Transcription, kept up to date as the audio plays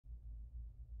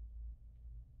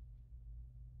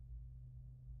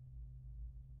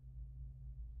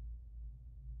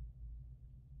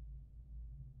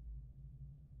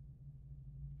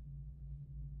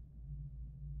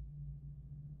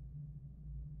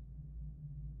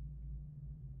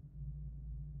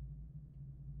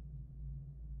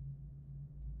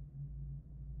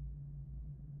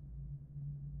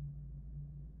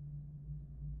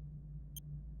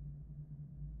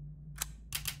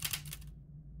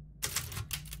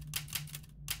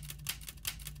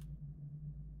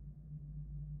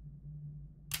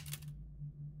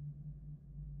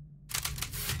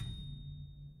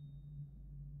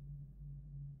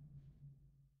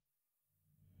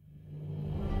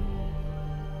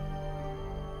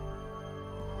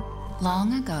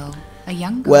Long ago, a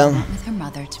young girl Well, went with her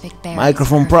mother to pick berries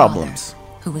microphone for her father, problems.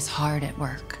 who was hard at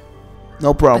work.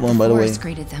 No problem, by But the the way. forest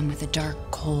greeted them with a dark,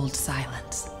 cold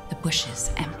silence, the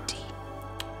bushes empty.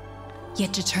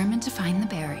 Yet determined to find the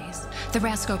berries, the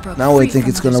rascal broke Now I free think from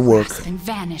it's gonna Mother's work. grasp and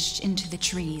vanished into the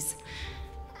trees.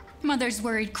 Mother's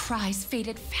worried cries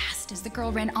faded fast as the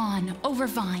girl ran on, over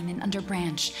vine and under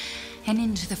branch, and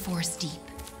into the forest deep.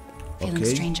 Feeling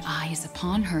Okay. strange eyes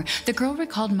upon her, the girl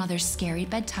recalled Mother's scary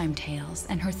bedtime tales,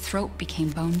 and her throat became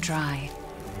bone dry.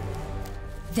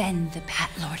 Then the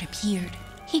Bat Lord appeared.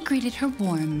 He greeted her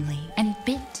warmly and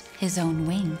bit his own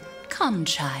wing. "Come,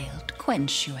 child,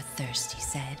 quench your thirst," he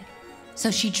said.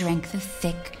 So she drank the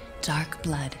thick, dark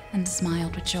blood and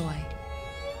smiled with joy.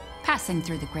 Passing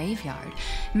through the graveyard,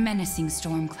 menacing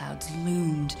storm clouds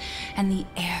loomed, and the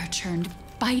air turned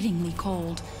bitingly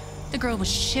cold. The girl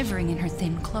was shivering in her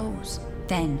thin clothes.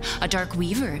 Then a dark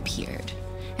weaver appeared,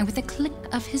 and with a click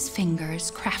of his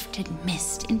fingers, crafted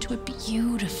mist into a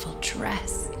beautiful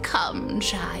dress. "Come,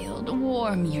 child,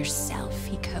 warm yourself,"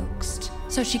 he coaxed.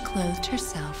 So she clothed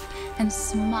herself and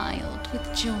smiled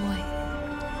with joy.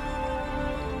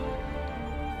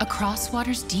 Across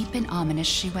waters deep and ominous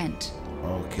she went,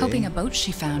 hoping a boat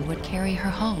she found would carry her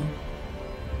home.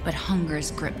 But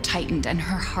hunger's grip tightened and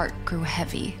her heart grew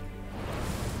heavy.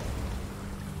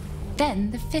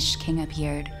 Then the Fish King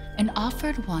appeared and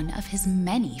offered one of his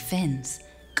many fins.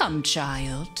 "Come,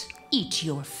 child, eat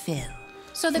your fill."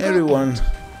 So the girl Everyone ate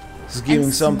is giving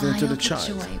and something to the smiled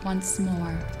child. with joy once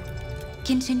more.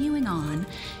 Continuing on,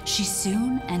 she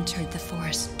soon entered the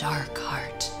forest's dark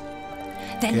heart.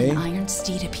 Then an iron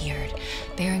steed appeared,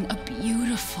 bearing a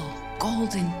beautiful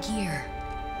golden gear.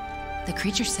 The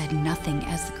creature said nothing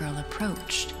as the girl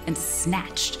approached and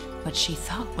snatched what she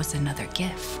thought was another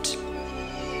gift.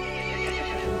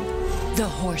 The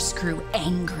horse grew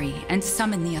angry and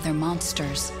summoned the other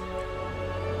monsters.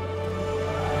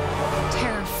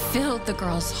 Terror filled the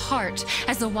girl's heart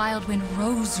as the wild wind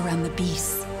rose around the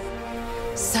beasts.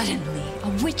 Suddenly, a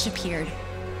witch appeared,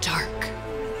 dark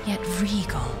yet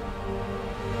regal.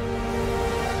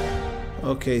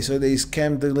 Okay, so they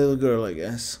scammed the little girl, I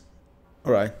guess.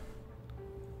 Alright.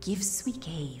 "Gifts we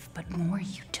gave, but more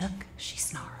you took," she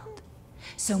snarled.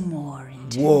 "So more in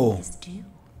turn Whoa. is due."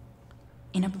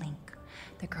 In a blink,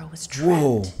 the girl was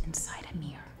Whoa. trapped inside a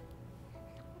mirror.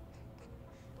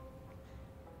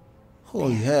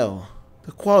 Holy hell.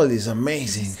 The quality is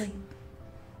amazing. Asleep.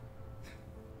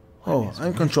 Oh,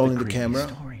 I'm controlling the camera.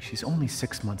 Story. She's only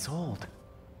 6 months old.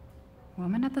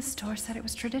 Woman at the store said it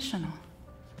was traditional.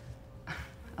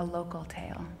 A local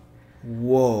tale.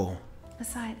 Whoa.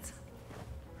 Besides,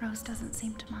 Rose doesn't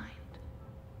seem to mind.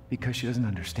 Because she doesn't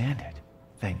understand it.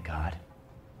 Thank God.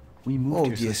 We moved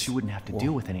here so yes. she wouldn't have to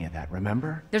deal with any of that,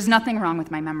 remember? There's nothing wrong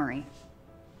with my memory.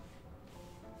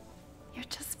 You're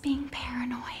just being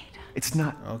paranoid. It's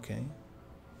not... Okay.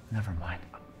 Never mind.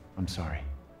 I'm sorry.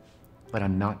 But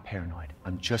I'm not paranoid.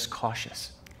 I'm just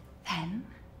cautious. Then,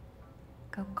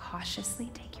 go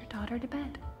cautiously take your daughter to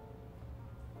bed.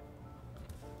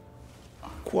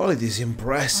 Quality is I'll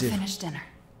impressive. finish dinner.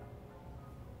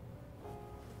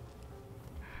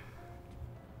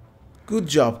 Good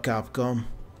job, Capcom.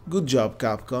 Good job,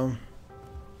 Capcom.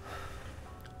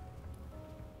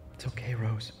 It's okay,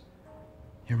 Rose.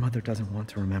 Your mother doesn't want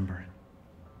to remember it.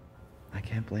 I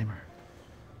can't blame her.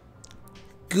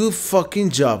 Good fucking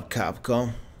job,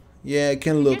 Capcom. Yeah, I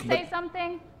can look, Did you but say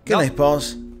something? can I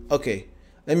pause? Okay,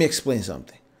 let me explain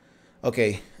something.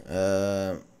 Okay,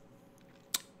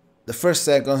 the first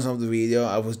seconds of the video,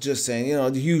 I was just saying, you know,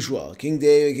 the usual, King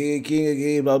David,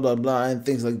 King, blah, blah, blah, and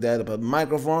things like that, but the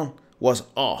microphone was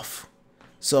off.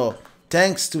 So,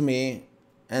 thanks to me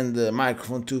and the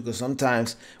microphone too, because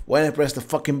sometimes when I press the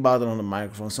fucking button on the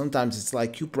microphone, sometimes it's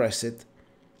like you press it,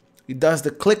 it does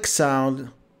the click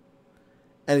sound,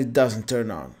 and it doesn't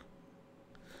turn on.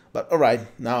 But alright,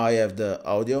 now I have the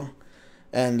audio,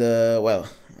 and well,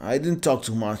 I didn't talk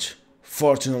too much,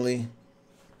 fortunately,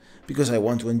 because I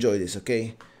want to enjoy this,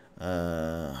 okay?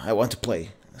 I want to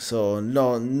play, so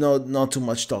not too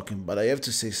much talking, but I have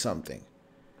to say something.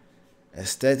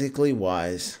 Aesthetically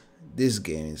wise, this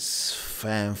game is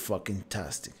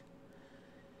fan-fucking-tastic.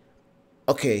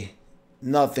 Okay,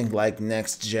 nothing like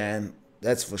next gen,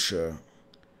 that's for sure,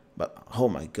 but oh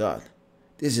my god,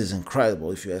 this is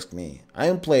incredible if you ask me. I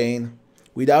am playing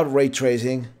without ray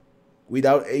tracing,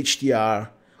 without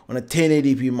HDR, on a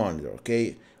 1080p monitor,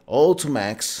 okay? All to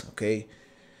max, okay?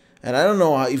 And I don't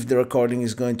know if the recording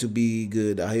is going to be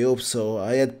good. I hope so.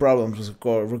 I had problems with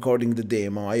recording the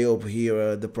demo. I hope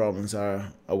here the problems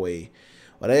are away.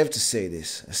 But I have to say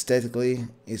this, aesthetically,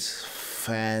 it's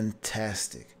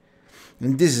fantastic.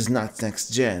 And this is not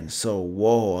next gen, so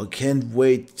whoa, I can't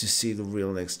wait to see the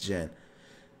real next gen.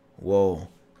 Whoa,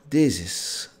 this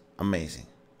is amazing,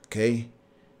 okay?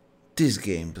 This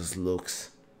game just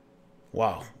looks,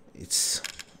 wow, it's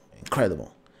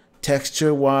incredible.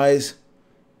 Texture wise,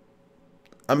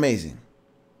 amazing.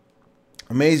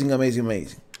 Amazing, amazing,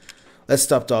 amazing. Let's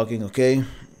stop talking, okay?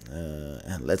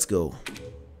 And let's go.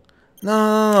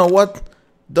 No, what?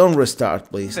 Don't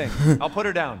restart, please. I'll put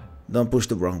her down. Don't push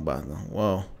the wrong button.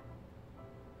 Wow.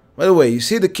 By the way, you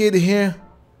see the kid here?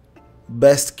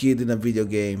 Best kid in a video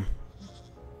game.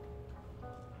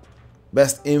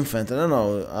 Best infant. I don't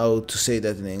know how to say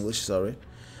that in English, sorry.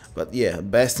 But yeah,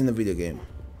 best in a video game.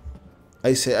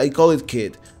 I call it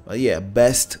kid. But yeah,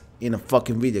 best in a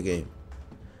fucking video game.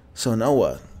 So now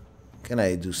what? Can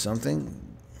I do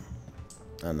something?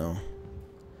 I don't know.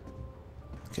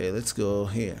 Okay, let's go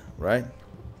here, right?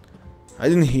 I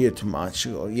didn't hear too much.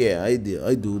 Or yeah, I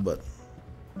do, but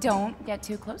Don't get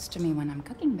too close to me when I'm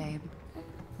cooking, babe.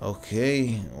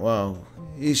 okay. Wow,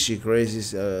 is she crazy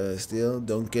still?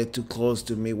 Don't get too close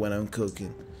to me when I'm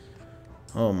cooking.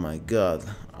 Oh my God,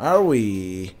 are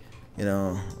we?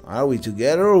 Are we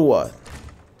together or what?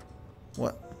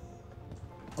 What?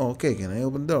 Oh, okay, can I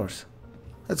open doors?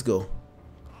 Let's go.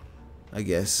 I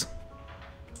guess.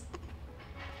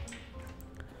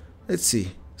 Let's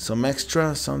see. Some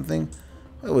extra something.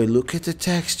 Wait, look at the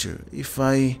texture. If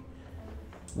I...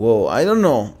 Whoa, I don't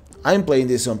know. I'm playing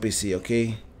this on PC,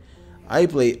 okay? I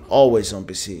play always on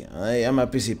PC. I am a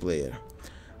PC player.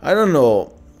 I don't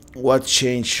know what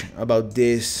changed about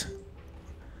this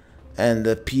and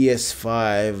the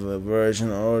PS5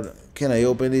 version. Or can I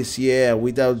open this? Yeah,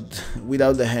 without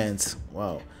the hands.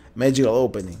 Wow, magical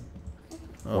opening.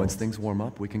 Oh. Once things warm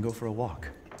up, we can go for a walk.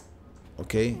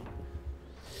 Okay.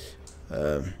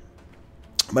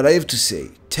 But I have to say,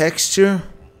 texture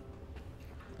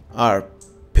are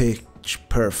pitch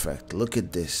perfect. Look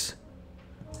at this.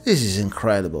 This is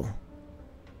incredible.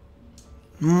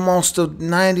 Most of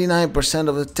 99%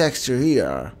 of the texture here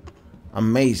are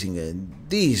amazing. And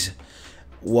these,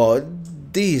 well,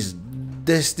 this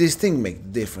thing makes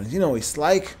difference. It's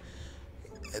like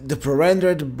the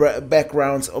pre-rendered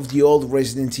backgrounds of the old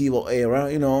Resident Evil era,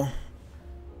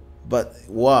 But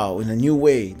wow, in a new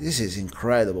way, this is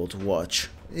incredible to watch.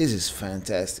 This is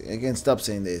fantastic. I can't stop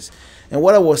saying this. And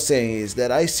what I was saying is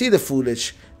that I see the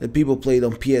footage that people played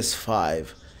on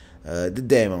PS5, the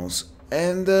demos,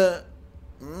 and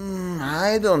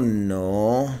I don't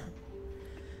know.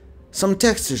 Some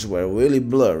textures were really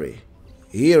blurry.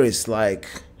 Here it's like,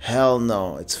 hell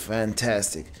no, it's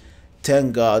fantastic.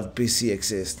 Thank God PC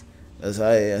exists, as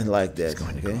I like that. It's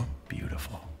going to go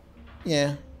beautiful.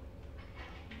 Yeah.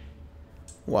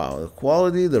 Wow, the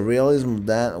quality, the realism of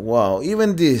that. Wow,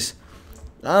 even this,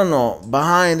 I don't know,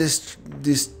 behind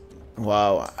this,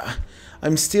 wow,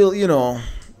 I'm still,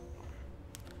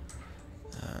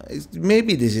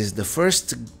 maybe this is the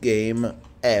first game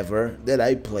ever that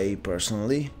I play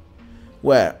personally,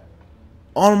 where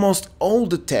almost all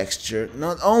the texture,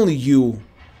 not only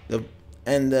the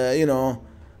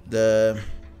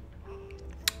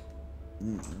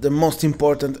most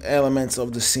important elements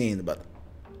of the scene, but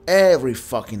every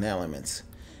fucking elements,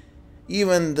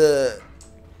 even the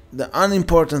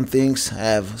unimportant things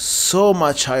have so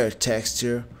much higher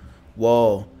texture.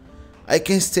 Whoa, I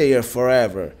can stay here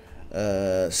forever.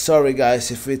 Sorry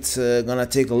guys if it's gonna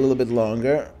take a little bit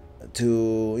longer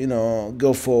to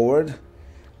go forward,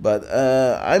 but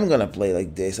I'm gonna play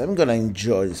like this. I'm gonna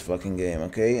enjoy this fucking game,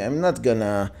 okay? I'm not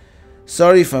gonna,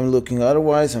 sorry if I'm looking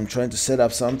otherwise. I'm trying to set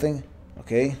up something,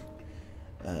 okay?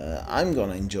 I'm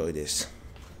gonna enjoy this.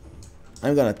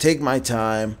 I'm gonna take my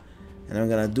time and I'm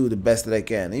gonna do the best that I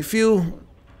can. If you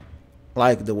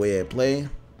like the way I play,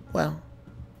 well,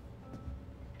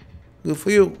 good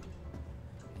for you.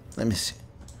 Let me see.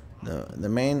 The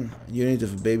main unit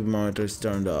of baby monitor is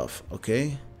turned off,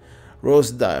 okay? Rose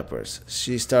diapers.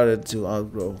 She started to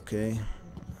outgrow, okay?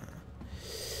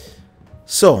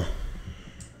 So,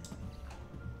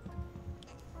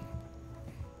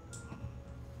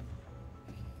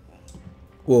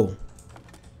 whoa.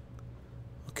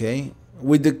 Okay,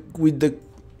 with the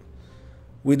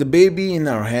baby in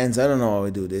our hands, I don't know how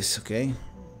we do this, okay?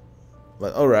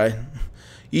 But all right,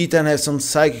 Ethan has some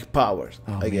psychic powers,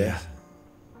 I guess.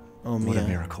 Oh, what a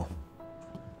miracle!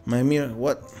 My mirror,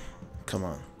 what? Come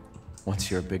on. Once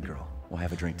you're a big girl, we'll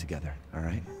have a drink together, all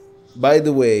right? By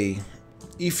the way,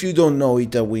 if you don't know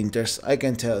Ethan Winters, I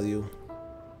can tell you,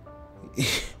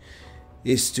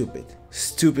 he's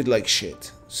stupid like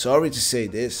shit. Sorry to say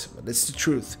this, but it's the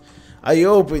truth. I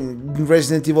hope in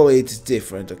Resident Evil 8 is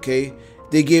different, okay?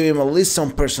 they gave him at least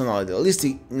some personality. At least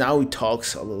now he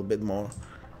talks a little bit more.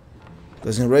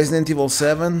 Because in Resident Evil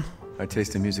 7... Our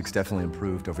taste in music's definitely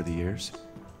improved over the years.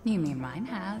 You mean mine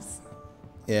has?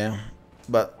 Yeah,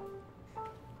 but...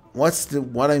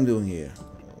 what I'm doing here?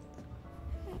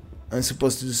 I'm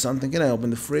supposed to do something. Can I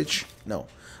open the fridge? No.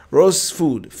 Roast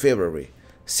food, February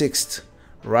 6th.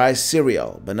 Rice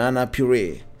cereal, banana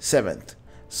puree, 7th.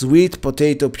 Sweet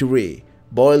potato puree,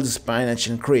 boiled spinach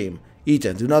and cream.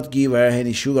 Ethan, do not give her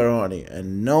any sugar or honey,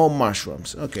 and no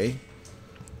mushrooms. Okay.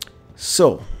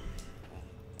 So,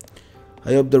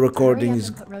 I hope the recording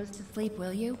is. Put Rose to sleep,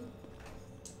 will you?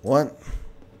 What?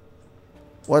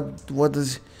 What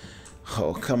does?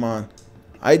 Oh, come on!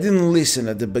 I didn't listen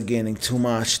at the beginning too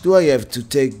much. Do I have to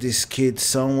take this kid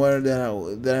somewhere that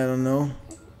I don't know?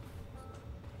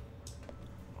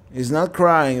 He's not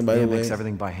crying, by the way. He makes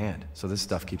everything by hand, so this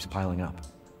stuff keeps piling up.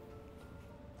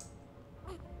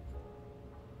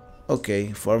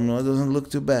 Okay, formula doesn't look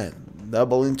too bad.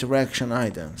 Double interaction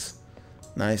items.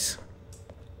 Nice.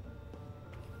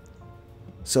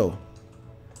 So,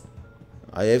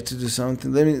 I have to do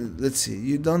something. Let's see.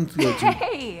 You don't go to...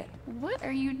 Hey! What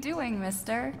are you doing,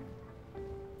 mister?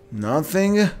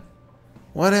 Nothing?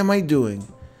 What am I doing?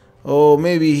 Oh,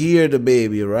 maybe hear the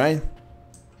baby, right?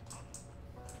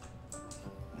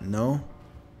 No?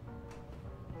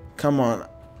 Come on.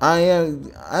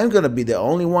 I'm gonna be the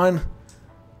only one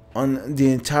on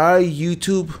the entire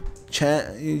YouTube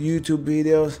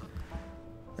videos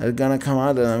that are gonna come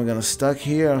out and I'm gonna stuck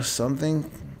here or something.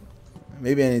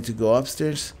 Maybe I need to go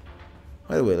upstairs.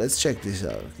 By the way, let's check this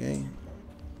out, okay?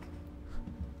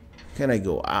 Can I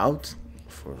go out?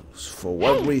 For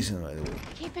what reason, by the way?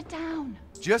 Keep it down.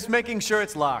 Just making sure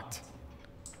it's locked.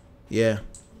 Yeah.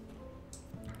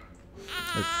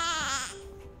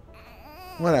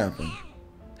 What happened?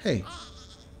 Hey.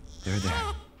 They're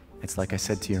there. It's like I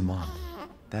said to your mom.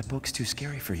 That book's too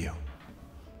scary for you.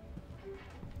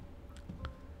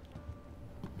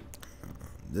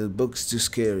 The book's too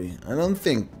scary. I don't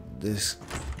think this...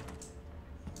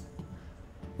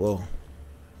 Whoa.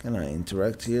 Can I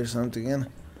interact here something again?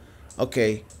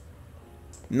 Okay.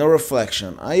 No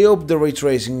reflection. I hope the ray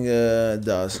tracing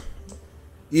does.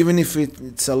 Even if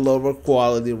it's a lower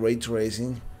quality ray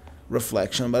tracing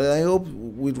reflection. But I hope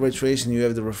with ray tracing you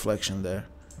have the reflection there.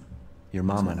 Your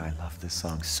mom and I love this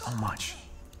song so much.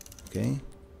 Okay.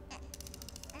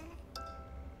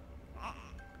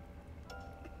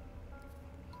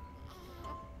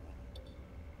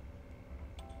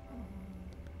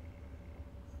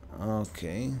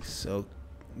 Okay, so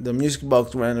the music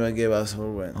box randomly gave us her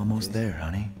rent. Almost there,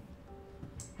 honey.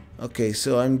 Okay,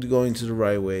 so I'm going to the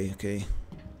right way, okay?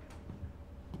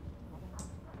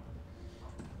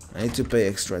 I need to pay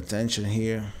extra attention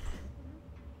here.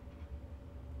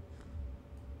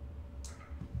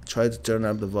 Try to turn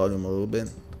up the volume a little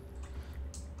bit.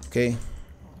 Okay.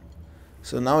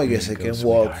 So now I guess I can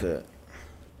walk.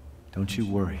 Don't you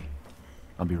worry.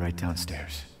 I'll be right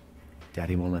downstairs.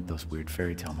 Daddy won't let those weird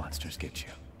fairy tale monsters get you.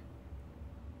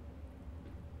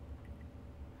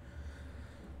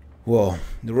 Whoa,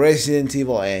 the Resident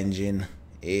Evil engine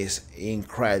is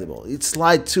incredible. It's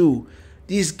like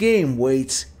this game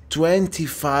weighs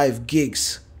 25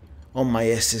 gigs on my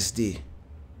SSD.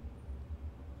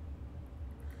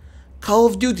 Call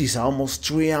of Duty is almost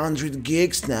 300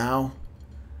 gigs now.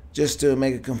 Just to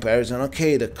make a comparison,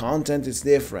 okay, the content is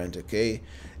different, okay?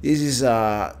 This is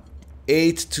a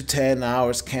 8 to 10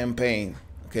 hours campaign,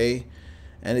 okay?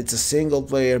 And it's a single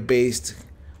player based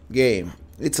game.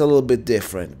 It's a little bit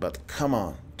different, but come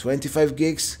on, 25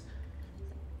 gigs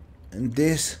and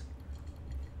this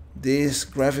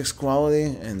graphics quality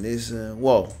and this,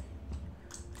 whoa.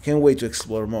 I can't wait to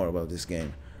explore more about this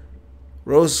game.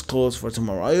 Rose is closed for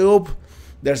tomorrow. I hope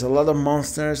there's a lot of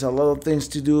monsters, a lot of things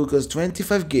to do, because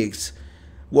 25 gigs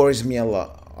worries me a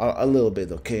little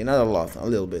bit, okay? Not a lot, a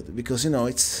little bit, because, you know,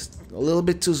 it's a little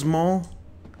bit too small.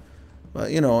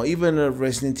 But, you know, even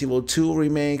Resident Evil 2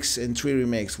 remakes and 3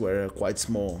 remakes were quite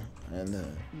small,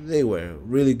 and they were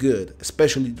really good,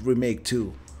 especially Remake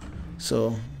 2.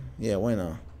 So, yeah, why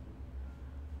not?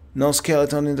 No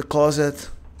skeleton in the closet,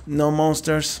 no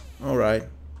monsters, alright.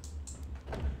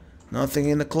 Nothing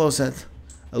in the closet.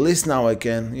 At least now I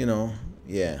can, you know,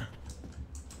 yeah.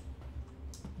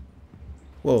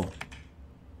 Whoa.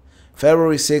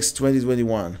 February 6,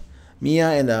 2021. Mia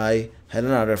and I had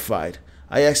another fight.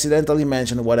 I accidentally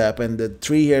mentioned what happened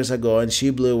 3 years ago and she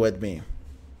blew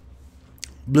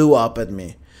up at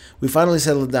me. We finally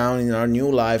settled down in our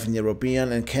new life in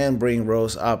European and can bring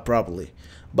Rose up properly.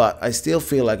 But I still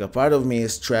feel like a part of me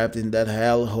is trapped in that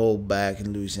hellhole back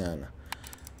in Louisiana.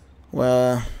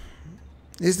 Well,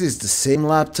 is this the same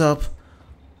laptop?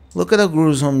 Look at how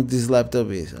gruesome this laptop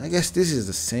is. I guess this is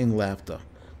the same laptop.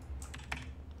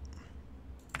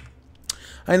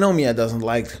 I know Mia doesn't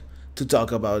like to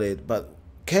talk about it, but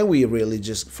can we really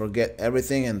just forget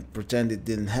everything and pretend it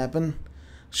didn't happen?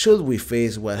 Should we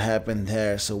face what happened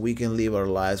there so we can live our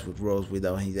lives with Rose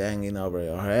without it hanging over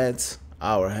our heads?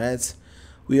 Our heads?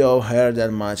 We owe her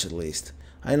that much at least.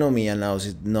 I know Mia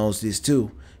knows this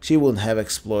too. She wouldn't have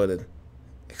exploded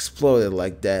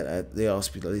like that at the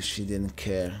hospital if she didn't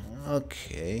care.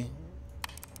 Okay.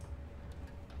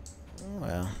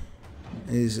 Well,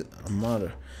 is a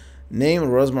mother. Name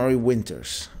Rosemary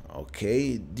Winters.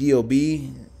 Okay. DOB.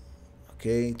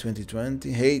 Okay,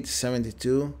 2020. Height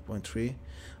 72.3.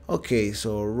 Okay,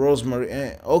 so Rosemary.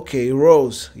 Okay,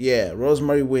 Rose. Yeah,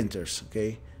 Rosemary Winters.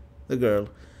 Okay, the girl.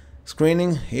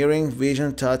 Screening, hearing,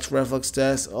 vision, touch, reflex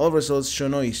test. All results show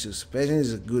no issues. Patient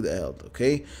is in good health.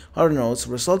 Okay. Our notes.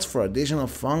 Results for additional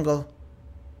fungal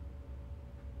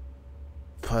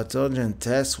pathogen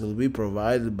tests will be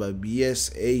provided by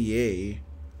BSAA.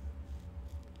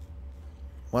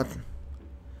 What?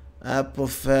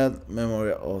 Applefield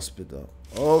Memorial Hospital.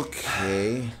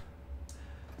 Okay.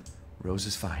 Rose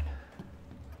is fine.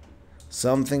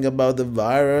 Something about the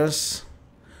virus.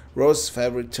 Rose's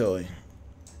favorite toy.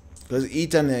 Because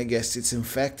Ethan, I guess it's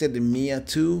infected, and Mia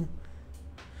too.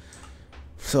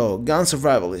 So, gun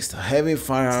survivalist, a heavy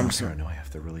firearms. I'm paranoid if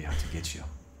they're really out to get you.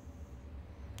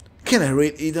 Can I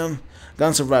read Ethan?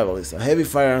 Gun survivalist, a heavy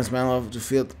firearms manual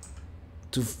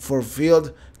for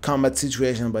field combat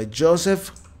situation by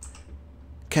Joseph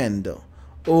Kendo.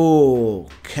 Oh,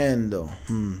 Kendo.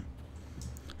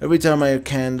 Every time I hear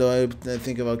Kendo, I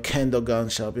think about Kendo Gun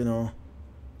Shop, you know.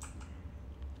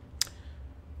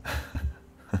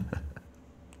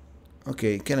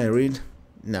 Okay, can I read?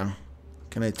 No.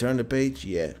 Can I turn the page?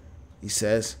 Yeah. He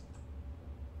says.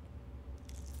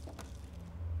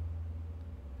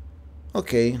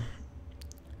 Okay.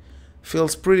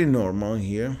 Feels pretty normal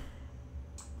here.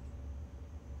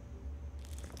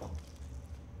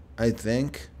 I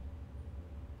think.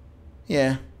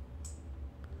 Yeah.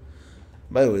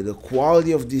 By the way, the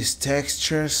quality of these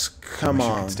textures, come I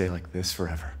wish on. it could stay like this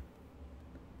forever.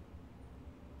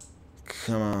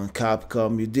 Come on,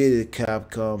 Capcom, you did it,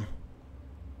 Capcom.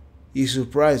 You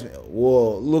surprised me.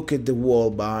 Whoa, look at the wall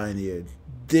behind here.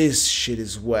 This shit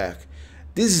is whack.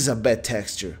 This is a bad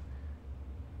texture.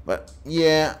 But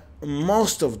yeah,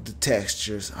 most of the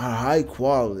textures are high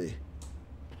quality.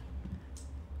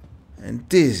 And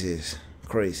this is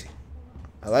crazy.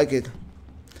 I like it.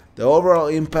 The overall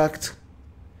impact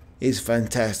is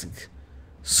fantastic.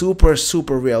 Super,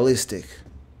 super realistic.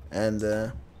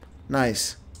 And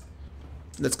nice.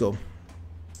 Let's go.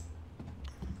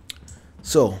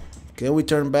 So, can we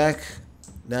turn back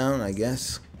down, I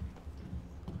guess?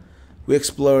 We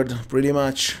explored pretty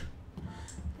much.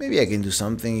 Maybe I can do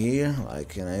something here. Like,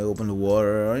 can I open the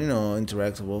water or, you know,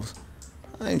 interactables?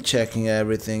 I'm checking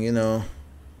everything, you know.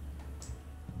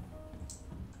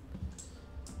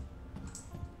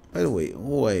 By the way,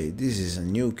 wait, this is a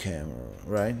new camera,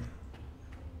 right?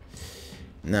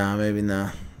 Nah, maybe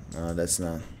not. No, that's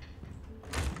not.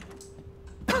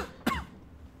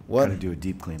 What? Gotta do a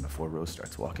deep clean before Rose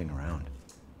starts walking around.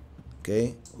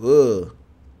 Okay. Whoa.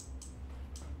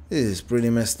 This is pretty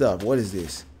messed up. What is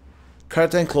this?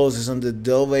 Curtain closes on the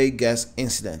Dulvey gas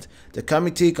incident. The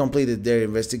committee completed their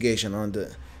investigation on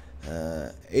the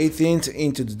 18th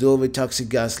into the Dulvey toxic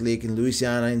gas leak in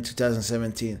Louisiana in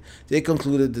 2017. They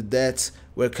concluded the deaths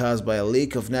were caused by a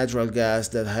leak of natural gas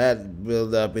that had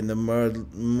built up in the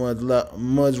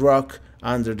mud rock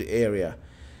under the area.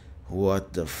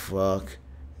 What the fuck?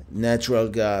 Natural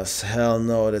gas? Hell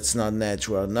no, that's not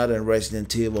natural. Not in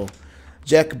Resident Evil.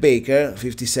 Jack Baker,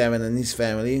 57, and his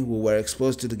family, who were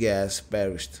exposed to the gas,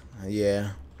 perished.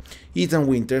 Yeah. Ethan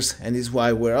Winters and his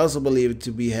wife were also believed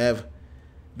to have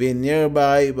been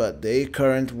nearby, but their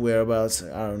current whereabouts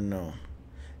are unknown.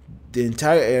 The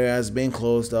entire area has been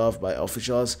closed off by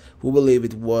officials who believe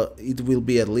it will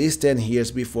be at least 10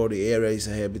 years before the area is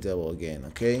habitable again,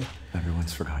 okay?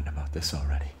 Everyone's forgotten about this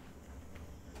already.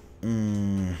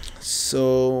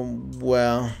 So,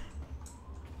 well,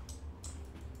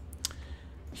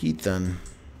 Ethan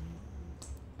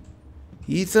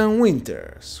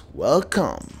Winters,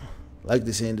 welcome, like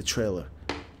they say in the trailer.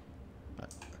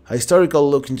 A historical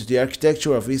look into the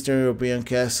architecture of Eastern European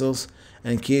castles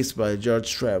and keeps by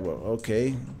George Trevor.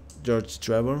 Okay, George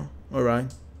Trevor,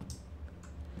 alright.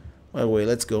 Well, wait,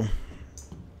 let's go.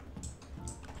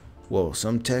 Whoa,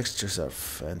 some textures are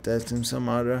fantastic, some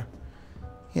other.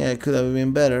 Yeah, it could have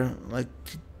been better, like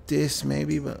this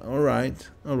maybe, but alright,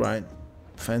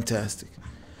 fantastic.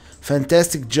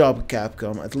 Fantastic job,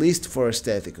 Capcom, at least for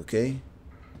aesthetic, okay?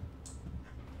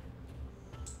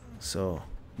 So,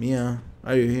 Mia,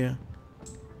 are you here?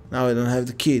 Now I don't have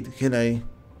the kid, can I?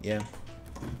 Yeah.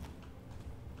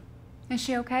 Is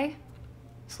she okay?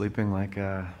 Sleeping like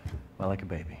a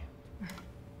baby.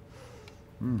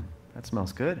 That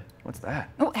smells good. What's that?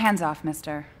 Oh, hands off,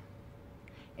 mister.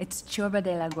 It's churba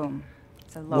de legume.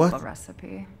 It's a local What?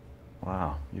 recipe.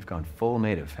 Wow, you've gone full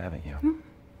native, haven't you?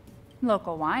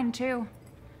 Local wine, too.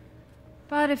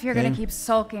 But if you're gonna Okay. keep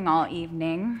sulking all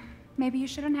evening, maybe you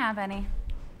shouldn't have any.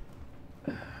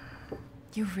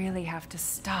 You really have to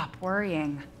stop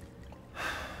worrying.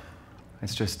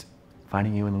 It's just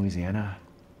finding you in Louisiana,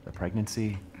 the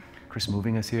pregnancy, Chris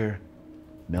moving us here,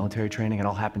 military training, it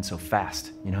all happened so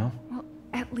fast, you know? Well,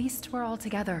 at least we're all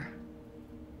together.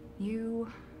 You,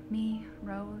 me,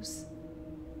 Rose.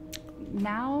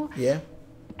 Now, Yeah?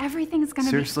 everything's gonna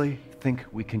Seriously, think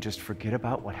we can just forget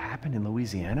about what happened in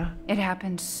Louisiana? be... It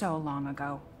happened so long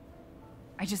ago.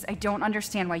 I don't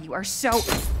understand why you are so...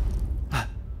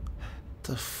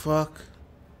 The fuck?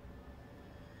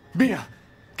 Mia,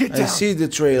 get down! I see the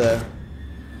trailer.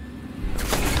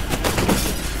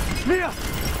 Mia!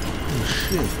 Oh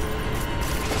shit.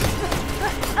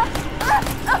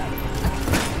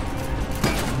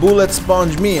 Bullet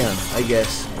sponge Mia, I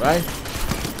guess, right?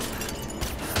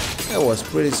 That was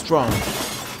pretty strong.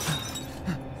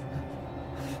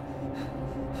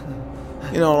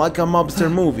 You know, like a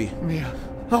mobster movie. Mia,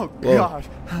 oh Whoa. God.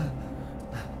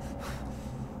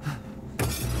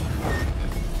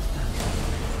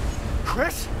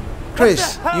 Chris?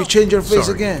 Chris, hell? you change your face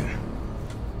Sorry. again.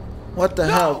 What the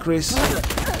hell, Chris?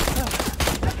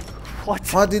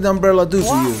 What did Umbrella do to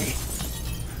you?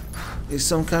 Is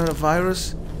some kind of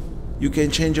virus? You can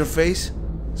change your face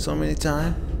so many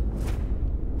times?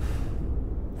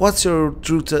 What's your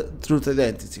truth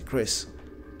identity, Chris?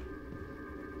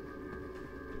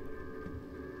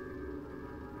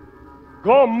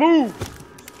 Go move!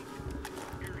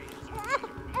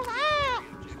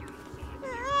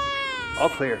 All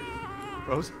clear.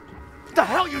 Rose? What the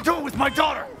hell are you doing with my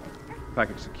daughter?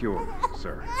 Package secure,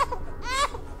 sir.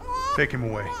 Take him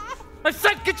away. I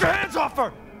said get your hands off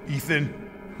her! Ethan,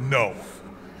 no.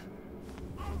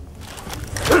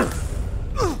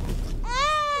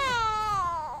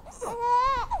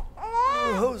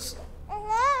 Rose.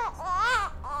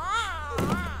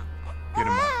 Get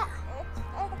him out.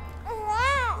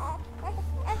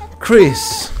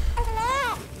 Chris!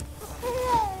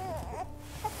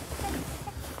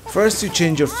 First you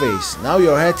change your face, now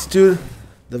your attitude,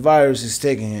 the virus is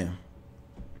taking him.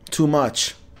 Too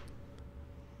much.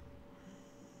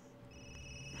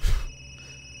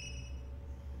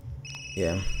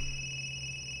 Yeah.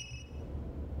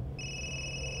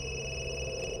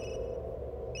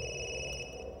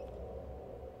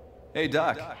 Hey,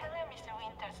 Doc. Hello, Mr.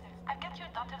 Winters. I've got your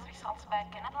daughter's results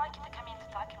back, and I'd like you to come in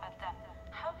to talk about them.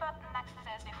 How about next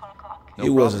Thursday, 4 o'clock? No It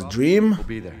was a problem. dream? We'll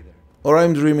be there. Or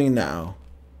I'm dreaming now?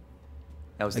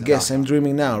 That was I the guess doc. I'm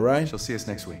dreaming now, right? She'll see us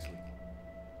next week.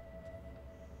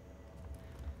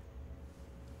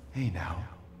 Hey, now.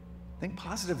 Think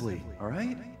positively, all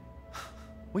right?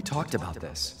 We talked about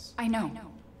this. I know.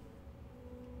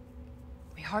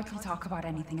 We hardly talk about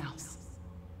anything else.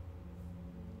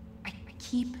 I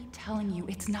keep telling you,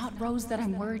 it's not Rose that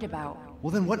I'm worried about. Well,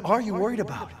 then what are you worried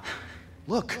about?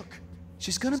 Look,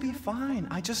 she's gonna be fine.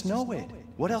 I just know it.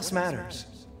 What else matters?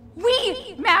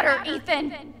 We matter,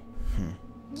 Ethan!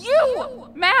 You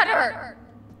matter!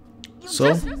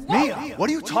 So? Mia, what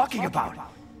are you talking about?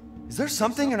 Is there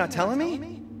something you're not telling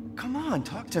me? Come on,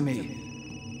 talk to me.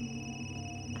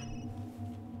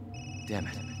 Damn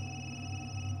it.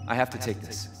 I have to take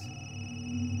this.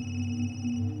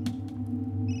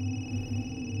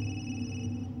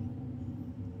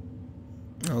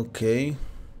 Okay.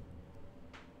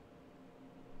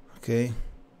 Okay.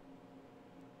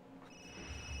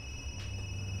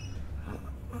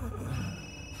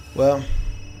 Well,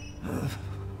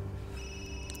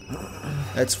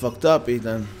 that's fucked up,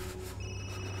 Ethan.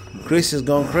 Chris is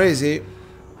going crazy.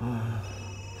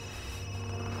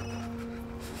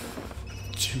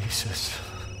 Jesus.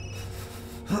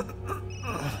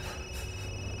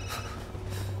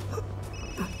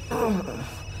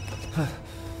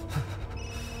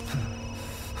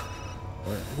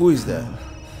 Who is that?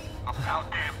 About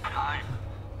damn time.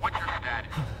 What's your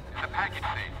status? Is the package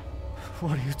safe?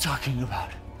 What are you talking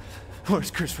about?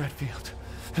 Where's Chris Redfield?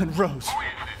 And Rose? Who is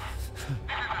this?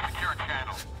 This is a secure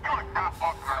channel. You are not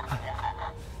authorized.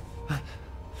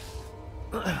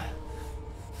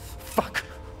 Fuck.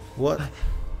 What?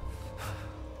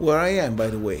 Where I am, by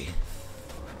the way.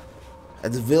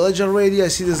 At the village already? I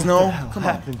see the snow. What the hell Come on.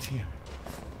 happened here?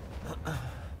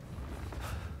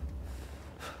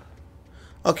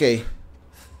 Okay.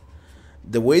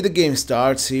 the way the game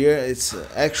starts here, it's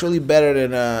actually better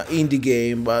than an indie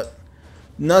game, but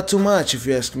not too much if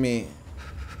you ask me.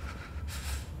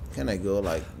 Can I go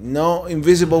like, no,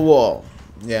 invisible wall.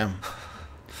 Yeah.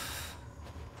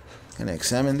 Can I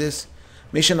examine this?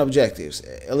 Mission objectives: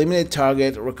 eliminate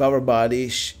target, recover body,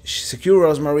 secure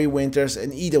Rosemary Winters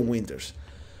and Ethan Winters.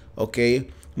 Okay.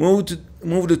 Move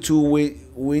the two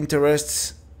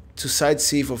Winterists to Site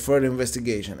C for further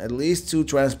investigation. At least 2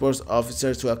 transport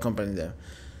officers to accompany them.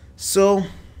 So,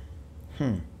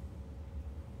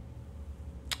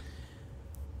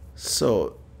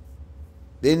 So,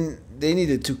 they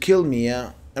needed to kill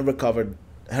Mia and recover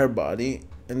her body,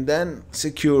 and then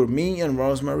secure me and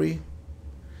Rosemary.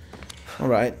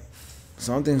 Alright,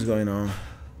 something's going on.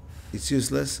 It's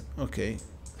useless. Okay,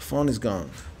 the phone is gone.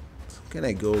 Can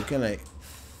I go? Can I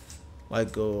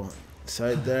like go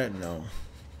inside there? No.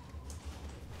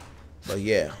 But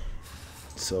yeah,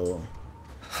 so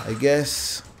I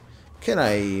guess, can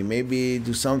I maybe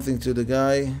do something to the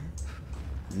guy?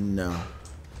 No.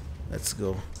 Let's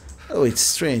go. Oh, it's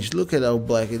strange. Look at how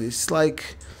black it is. It's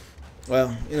like,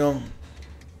 well, you know,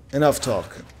 enough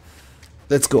talk.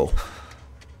 Let's go.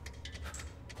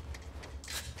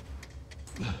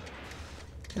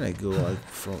 Can I go like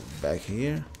from back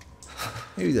here?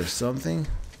 Maybe there's something.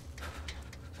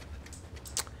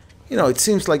 You know, it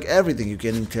seems like everything you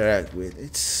can interact with.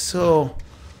 It's so...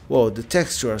 Whoa, the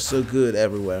textures are so good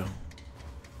everywhere.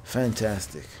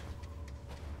 Fantastic.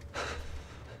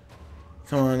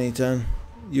 Come on, Ethan.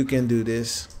 You can do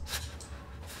this.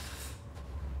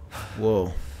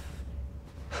 Whoa.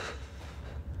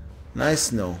 Nice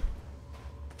snow.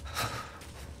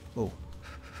 Oh.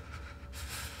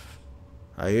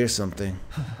 I hear something.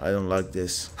 I don't like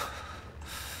this.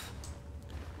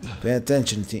 Pay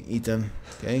attention, Ethan.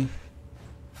 Okay?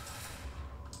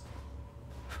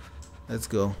 Let's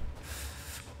go.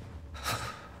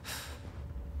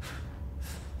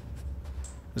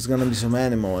 There's gonna be some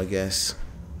animal, I guess.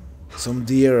 Some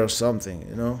deer or something,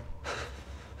 you know?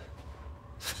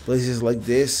 Places like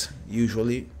this,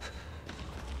 usually.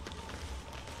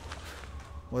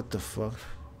 What the fuck?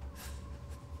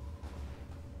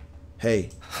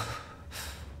 Hey.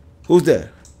 Who's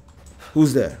there?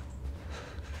 Who's there?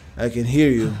 I can hear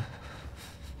you.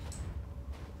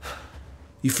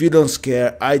 If you don't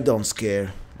scare, I don't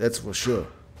scare. That's for sure.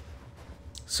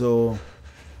 So,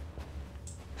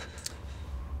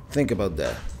 think about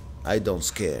that. I don't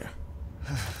scare.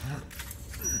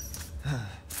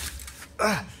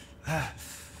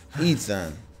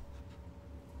 Ethan.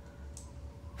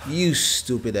 You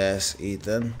stupid ass,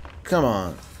 Ethan. Come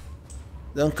on.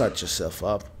 Don't cut yourself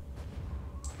up.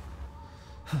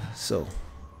 So,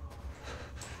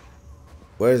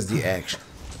 where's the action?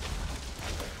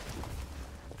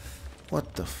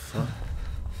 What the fuck?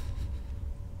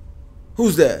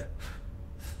 Who's there?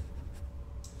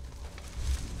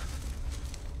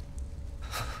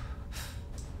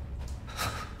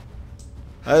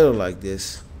 I don't like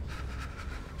this.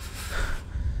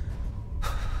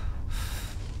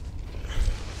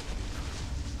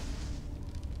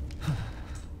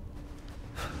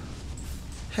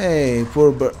 Hey,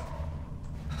 poor bird.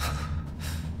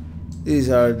 These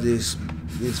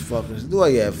fuckers. Do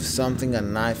I have something, a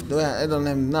knife? I don't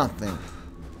have nothing.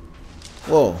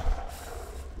 Whoa.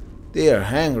 They are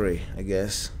hungry, I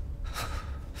guess.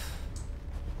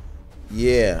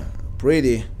 Yeah,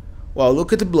 pretty. Wow,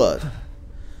 look at the blood. By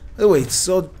the way, it's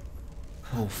so...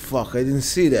 Oh fuck, I didn't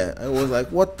see that. I was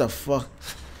like, what the fuck?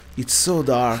 It's so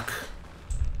dark.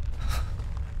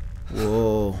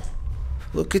 Whoa.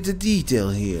 Look at the detail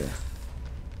here.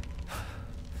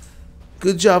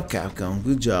 Good job, Capcom.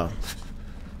 Good job.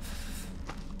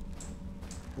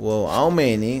 Whoa, how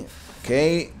many?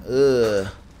 Okay.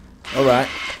 Alright.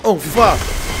 Oh, fuck.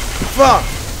 Fuck.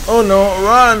 Oh no.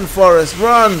 Run, Forrest.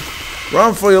 Run.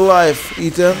 Run for your life,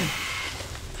 Ethan.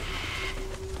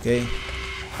 Okay.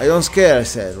 I don't scare, I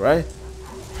said, right?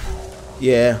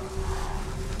 Yeah.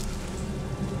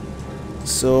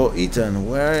 So, Ethan,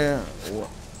 where...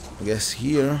 I guess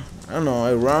here. I don't know.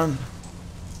 I run.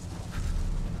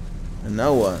 And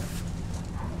now what?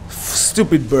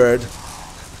 Stupid bird.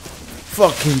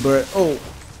 Fucking bird. Oh,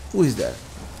 who is that?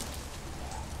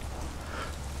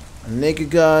 A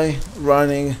naked guy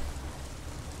running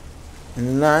in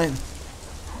the night.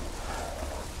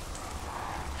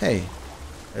 Hey,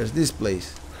 there's this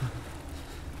place.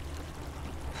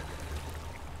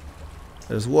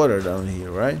 There's water down here,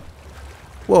 right?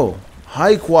 Whoa,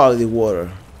 high quality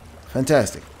water.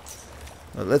 Fantastic.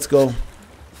 Well, let's go.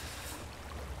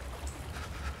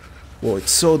 Whoa,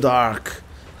 it's so dark.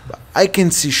 I can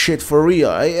see shit for real.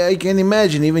 I can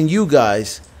imagine even you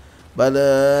guys. But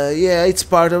yeah, it's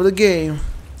part of the game.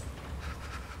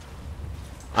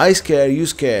 I scare, you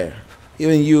scare.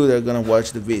 Even you that are gonna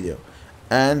watch the video.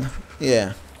 And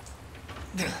yeah,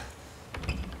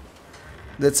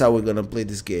 that's how we're gonna play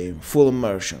this game. Full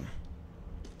immersion.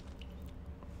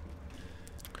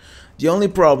 The only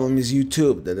problem is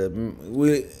YouTube that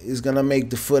is gonna make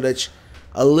the footage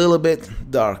a little bit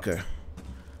darker.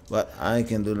 But I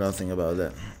can do nothing about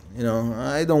that. You know,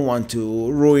 I don't want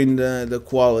to ruin the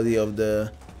quality of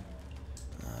the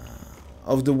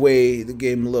way the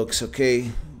game looks,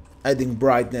 okay? Adding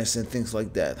brightness and things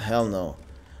like that. Hell no.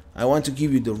 I want to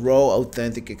give you the raw,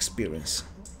 authentic experience.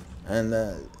 And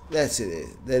that's it.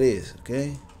 That is,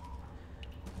 okay?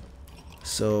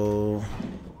 So...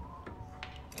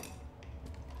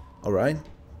 Alright.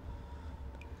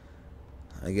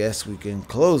 I guess we can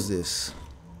close this.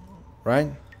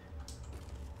 Right?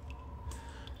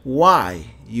 Why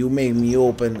you made me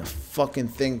open a fucking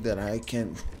thing that I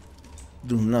can't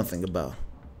do nothing about?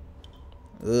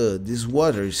 Ugh, this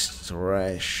water is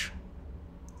trash.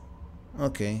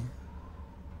 Okay.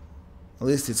 At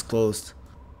least it's closed.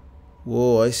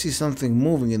 Whoa, I see something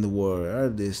moving in the water.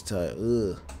 This type.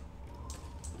 Ugh.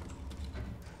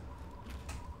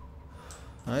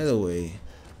 Either way,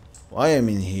 why am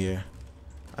I in here?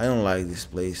 I don't like this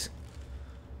place.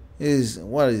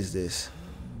 What is this?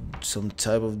 Some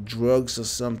type of drugs or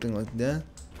something like that?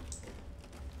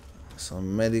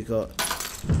 Some medical...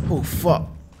 Oh, fuck.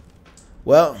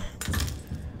 Well,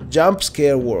 jump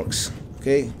scare works,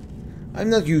 okay?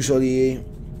 I'm not usually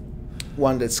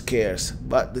one that scares,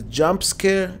 but the jump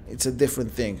scare, it's a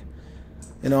different thing.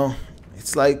 You know,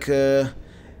 it's like,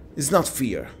 it's not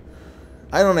fear.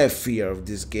 I don't have fear of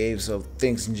these games, of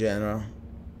things in general.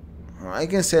 I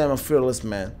can say I'm a fearless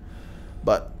man,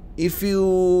 but if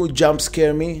you jump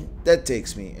scare me, that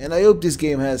takes me. And I hope this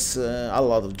game has a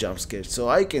lot of jump scares, so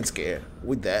I can scare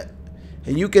with that.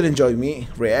 And you can enjoy me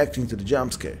reacting to the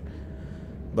jump scare.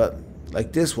 But,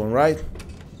 like this one, right?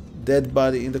 Dead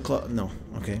body in the closet. No,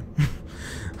 okay.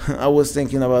 I was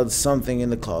thinking about something in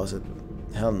the closet.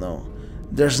 Hell no.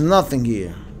 There's nothing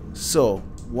here. So,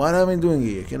 what am I doing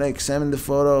here? Can I examine the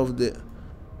photo of the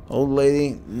old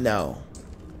lady? No.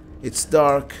 It's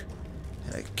dark.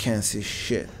 And I can't see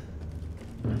shit.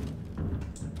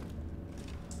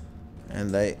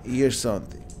 And I hear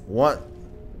something. What?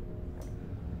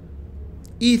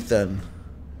 Ethan,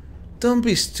 don't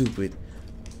be stupid.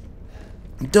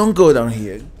 Don't go down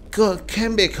here.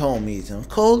 Come back home, Ethan.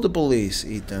 Call the police,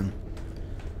 Ethan.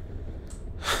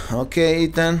 Okay,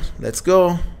 Ethan, let's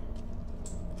go.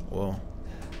 Whoa.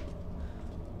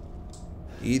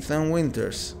 Ethan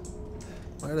Winters.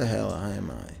 Where the hell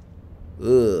am I?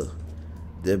 Ugh.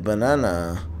 The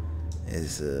banana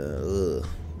is, ugh.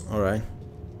 Alright.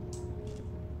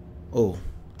 Oh.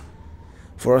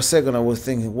 For a second I was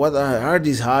thinking, what are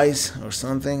these highs or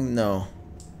something? No.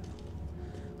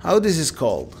 How this is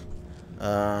called?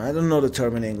 I don't know the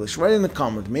term in English. Write in the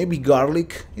comment. Maybe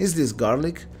garlic? Is this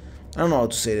garlic? I don't know how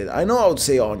to say that. I know how to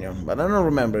say onion, but I don't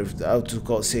remember how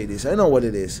to say this. I know what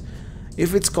it is.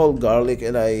 If it's called garlic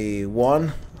and I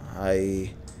won,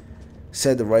 I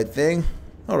said the right thing,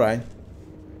 alright.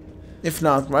 If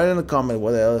not, write in the comment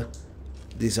what the hell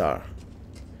these are.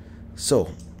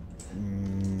 So,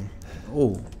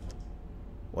 oh,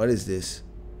 what is this?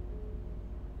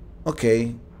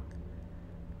 Okay,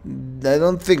 I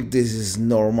don't think this is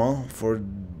normal for,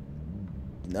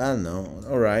 I don't know,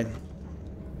 alright.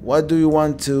 What do you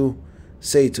want to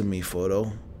say to me,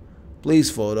 photo? Please,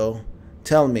 photo,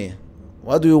 tell me.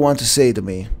 What do you want to say to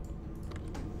me?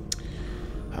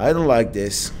 I don't like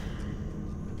this.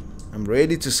 I'm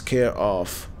ready to scare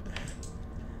off.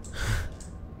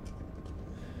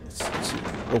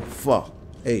 Oh, fuck.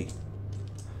 Hey.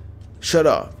 Shut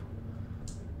up.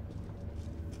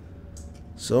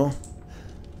 So,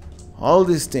 all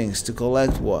these things to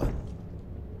collect what?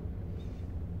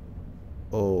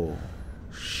 Oh,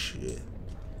 shit.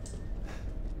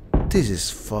 This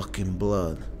is fucking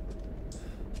blood.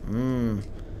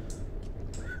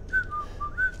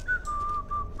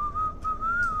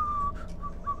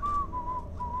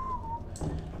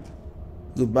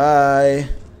 Goodbye.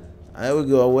 I will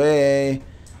go away.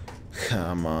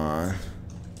 Come on.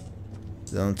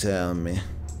 Don't tell me.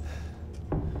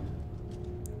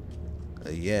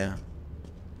 Yeah.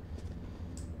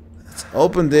 Let's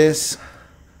open this.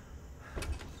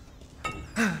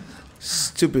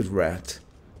 Stupid rat.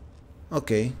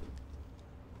 Okay.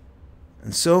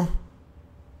 And so?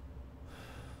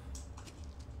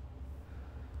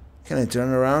 Can I turn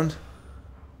around?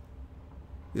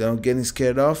 Without getting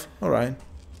scared off? Alright.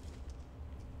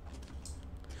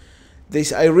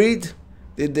 I read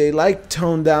Did they like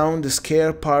tone down the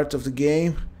scare part of the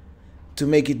game to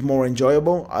make it more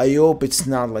enjoyable? I hope it's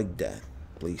not like that,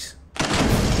 please.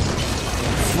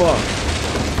 Fuck.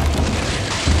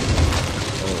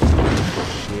 Oh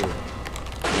shit.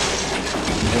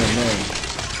 Oh man.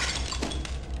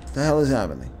 What the hell is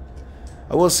happening?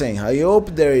 I was saying, I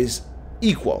hope there is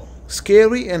equal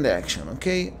scary and action,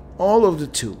 okay? All of the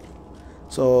two.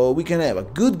 So we can have a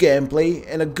good gameplay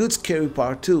and a good scary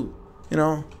part too, you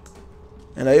know?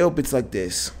 And I hope it's like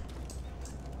this.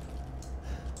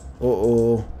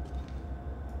 Uh-oh.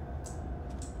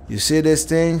 You see this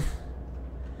thing?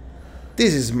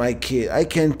 This is my kid. I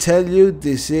can tell you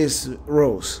this is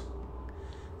Rose.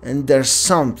 And there's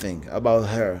something about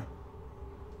her.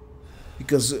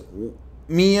 Because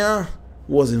Mia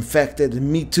was infected,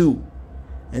 me too.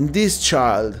 And this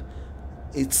child,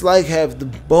 it's like have the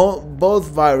both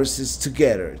viruses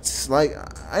together. It's like,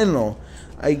 I don't know.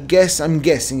 I'm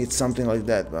guessing it's something like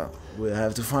that, but we'll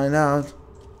have to find out.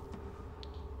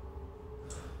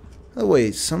 Oh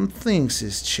wait, some things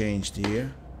is changed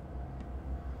here.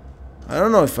 I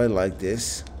don't know if I like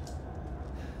this.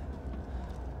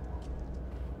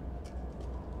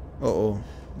 Uh-oh.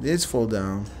 This fall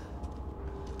down.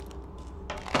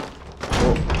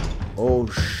 Oh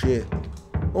shit.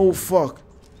 Oh fuck.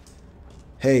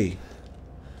 Hey.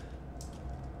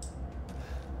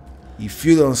 If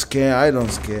you don't scare, I don't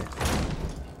scare.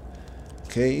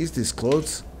 Okay, is this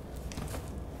clothes?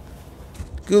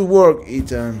 Good work,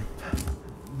 Ethan.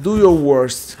 Do your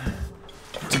worst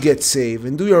to get saved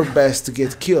and do your best to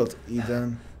get killed,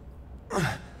 Ethan.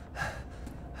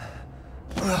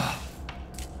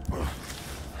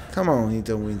 Come on,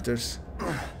 Ethan Winters.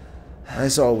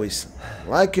 As always,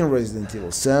 like in Resident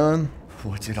Evil 7.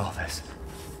 What did all this?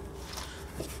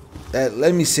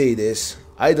 Let me say this.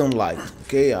 I don't like,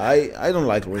 okay? I don't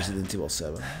like Resident Evil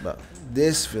 7, but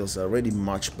this feels already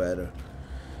much better.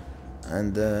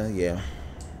 And yeah.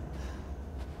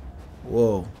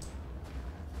 Whoa.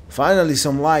 Finally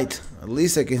some light. At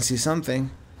least I can see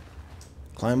something.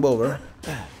 Climb over.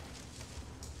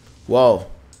 Wow.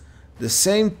 The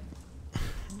same...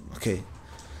 Okay.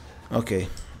 Okay.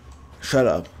 Shut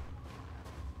up.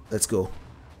 Let's go.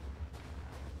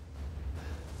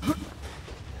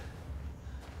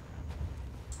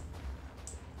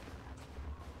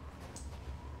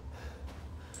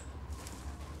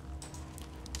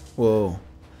 Whoa.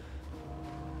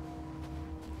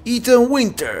 Ethan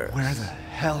Winter. Where the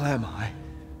hell am I?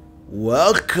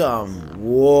 Welcome.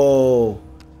 Whoa.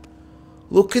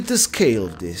 Look at the scale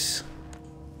of this.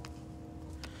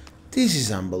 This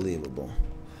is unbelievable.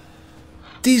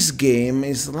 This game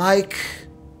is like...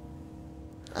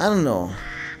 I don't know.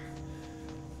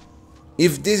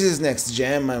 If this is next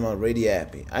gen, I'm already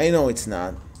happy. I know it's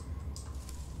not.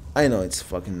 I know it's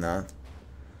fucking not.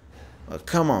 But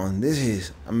come on, this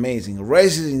is amazing.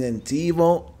 Resident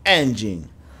Evil engine.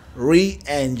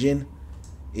 Re-engine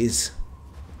is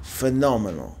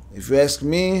phenomenal. If you ask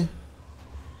me,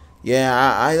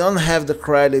 yeah, I don't have the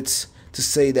credits to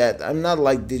say that. I'm not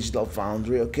like Digital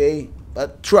Foundry, okay?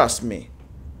 But trust me.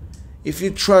 If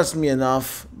you trust me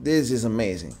enough, this is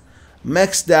amazing.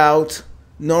 Maxed out,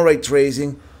 no ray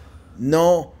tracing,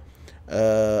 no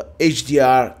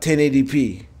HDR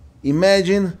 1080p.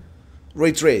 Imagine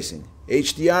ray tracing,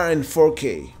 HDR and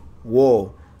 4K.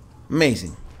 Whoa,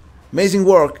 amazing. Amazing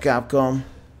work, Capcom.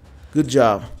 Good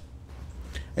job.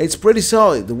 It's pretty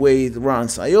solid the way it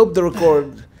runs. I hope the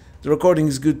recording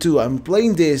is good too. I'm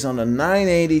playing this on a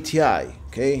 980 Ti,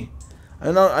 okay?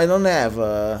 I don't have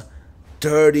a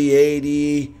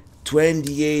 3080,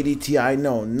 2080 Ti,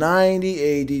 no,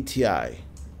 9080 Ti.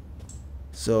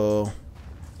 So,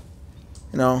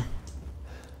 you know,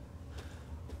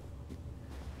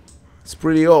 it's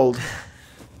pretty old.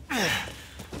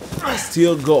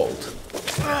 Still gold.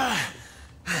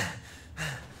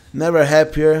 Never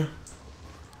happier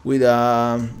with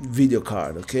a video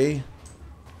card, okay?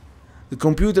 The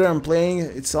computer I'm playing,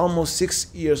 it's almost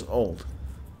 6 years old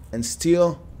and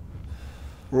still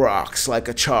rocks like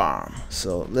a charm.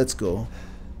 So let's go.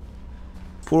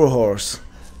 Poor horse.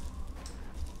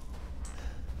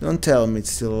 Don't tell me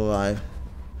it's still alive.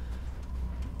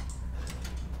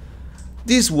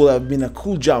 This would have been a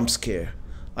cool jump scare.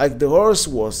 Like the horse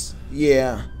was,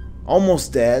 yeah,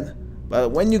 almost dead,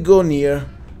 but when you go near,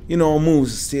 you know,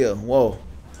 moves still. Whoa,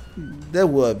 that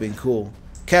would have been cool.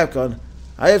 Capcom,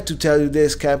 I have to tell you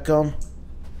this, Capcom.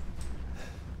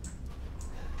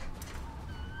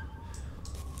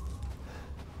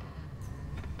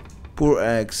 Poor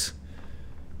eggs.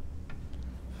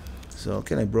 So,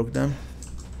 can I broke them?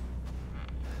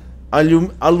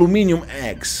 Aluminium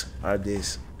eggs are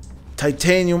these.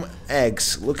 Titanium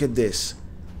eggs. Look at this.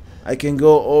 I can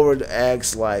go over the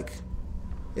eggs like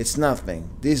it's nothing.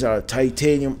 These are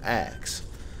titanium eggs.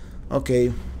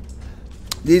 Okay,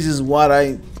 this is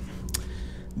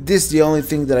the only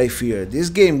thing that I fear. This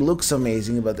game looks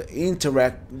amazing, but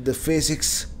the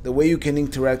physics, the way you can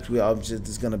interact with objects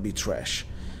is gonna be trash.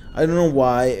 I don't know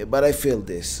why, but I feel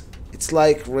this. It's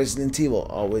like Resident Evil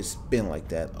always been like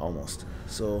that, almost.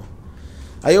 So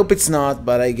I hope it's not,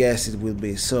 but I guess it will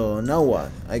be. So now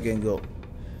what? I can go.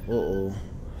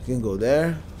 I can go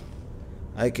there.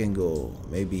 I can go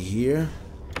maybe here.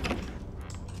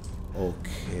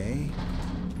 Okay.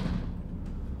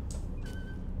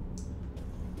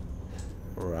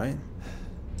 Alright.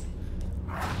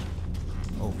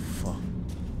 Oh fuck.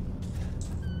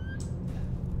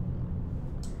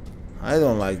 I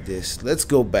don't like this. Let's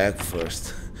go back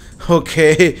first.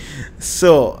 Okay.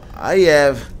 So I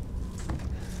have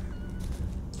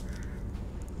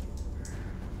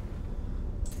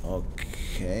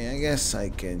okay, I guess I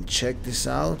can check this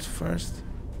out first.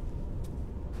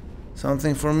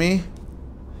 Something for me?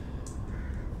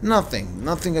 Nothing.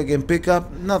 Nothing I can pick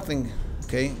up. Nothing.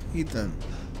 Okay, Ethan.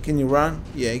 Can you run?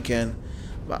 Yeah, I can.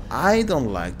 But I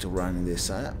don't like to run in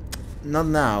this. Not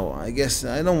now. I guess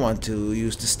I don't want to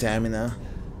use the stamina.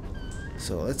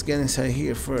 So let's get inside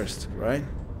here first, right?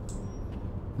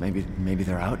 Maybe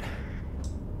they're out.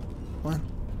 What?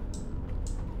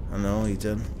 I know,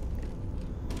 Ethan.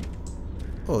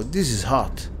 Oh, this is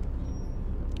hot.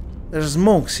 There's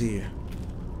smokes here.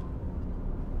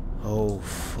 Oh,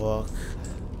 fuck.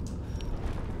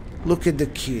 Look at the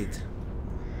kid.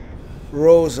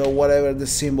 Rose or whatever the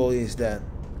symbol is, that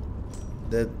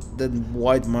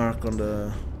white mark on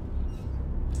the...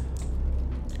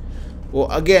 Well,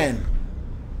 again.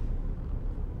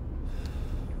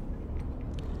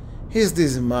 Is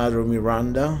this Mother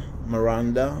Miranda,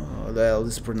 or the hell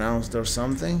is pronounced or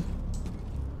something?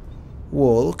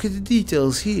 Whoa, look at the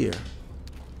details here.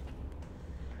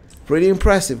 Pretty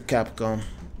impressive, Capcom.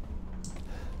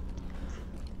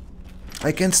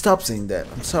 I can't stop saying that,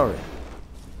 I'm sorry.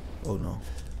 Oh no.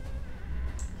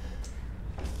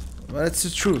 But it's the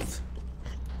truth.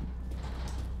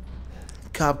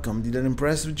 Capcom did an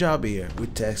impressive job here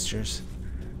with textures.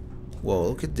 Whoa,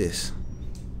 look at this.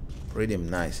 Pretty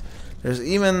nice. There's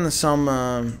even some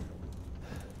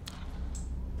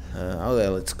how the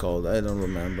hell it's called, I don't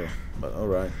remember. But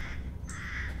alright.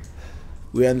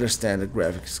 We understand the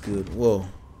graphics good. Whoa.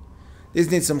 This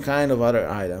needs some kind of other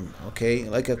item, okay?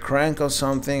 Like a crank or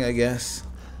something, I guess.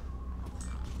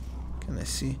 Can I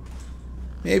see?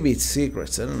 Maybe it's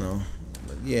secrets, I don't know.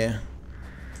 But yeah.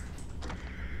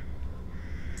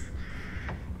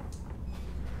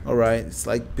 Alright, it's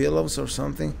like pillows or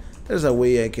something. There's a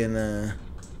way I can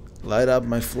light up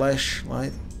my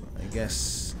flashlight. I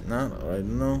guess not, or I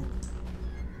don't know.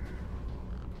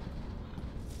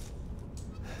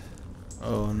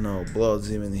 Oh no,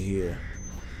 blood's even here.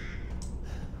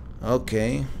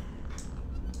 Okay.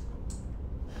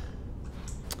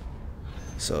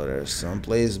 So there's some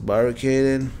place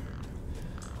barricaded.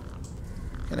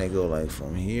 Can I go like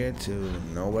from here to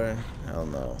nowhere? Hell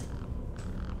no.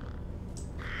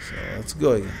 So let's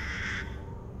go again.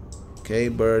 Okay,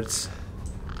 birds.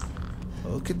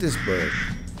 Look at this bird.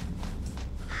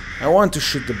 I want to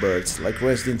shoot the birds like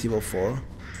Resident Evil 4.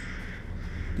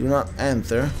 Do not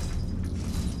enter.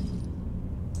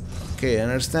 Okay, I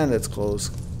understand that's close.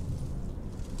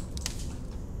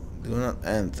 Do not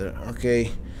enter.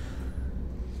 Okay.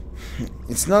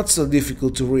 It's not so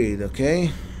difficult to read,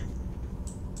 okay?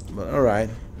 But alright.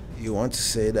 You want to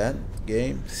say that,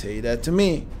 game? Say that to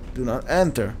me. Do not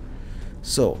enter.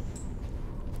 So.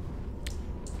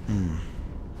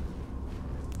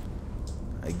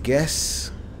 I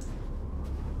guess.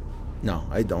 No,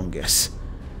 I don't guess.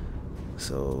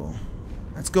 So.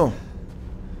 Let's go.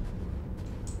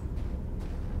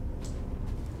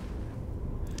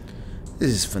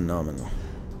 This is phenomenal.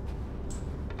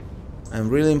 I'm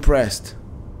really impressed.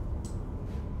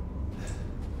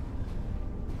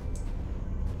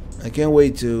 I can't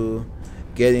wait to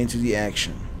get into the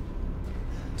action.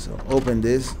 So open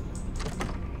this.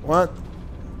 What?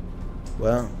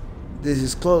 Well, this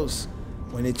is close.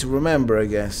 We need to remember, I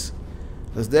guess.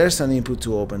 Because there's an input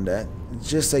to open that. It's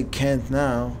just I can't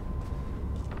now.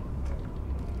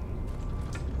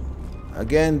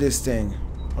 Again, this thing.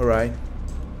 Alright.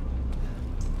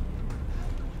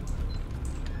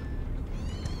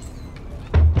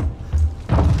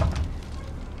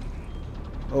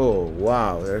 Oh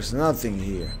wow, there's nothing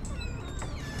here.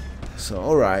 So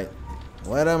alright,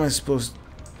 what am I supposed to...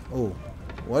 Oh,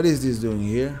 what is this doing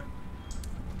here?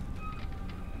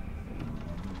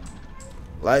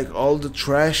 Like all the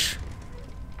trash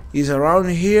He's around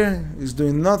here. He's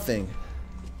doing nothing.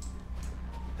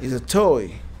 He's a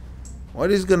toy.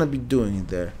 What is gonna be doing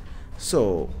there?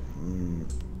 So,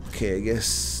 okay, I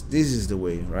guess this is the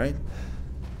way, right?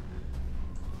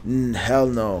 Hell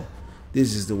no.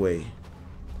 This is the way.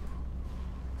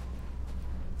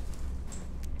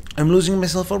 I'm losing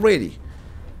myself already.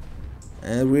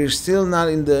 And we're still not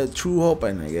in the true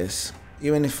open, I guess.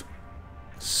 Even if...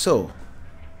 So.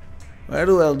 Where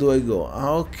the hell do I go?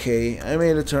 Okay, I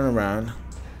made a turn around.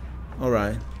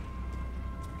 Alright.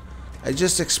 I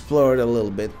just explored a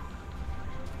little bit.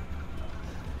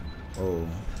 Oh.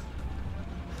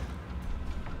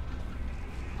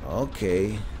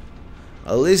 Okay.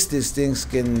 At least these things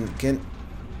can...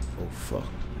 Oh, fuck.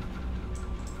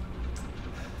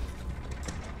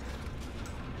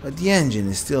 But the engine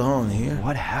is still on here.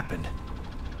 What happened?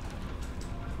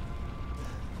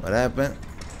 What happened?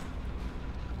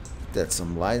 That's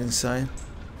some light inside.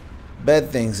 Bad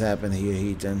things happen here,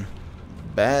 Ethan.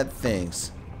 Bad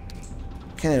things.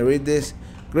 Can I read this?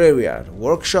 Graveyard,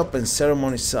 workshop and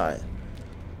ceremony site.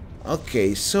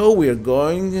 Okay, so we're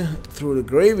going through the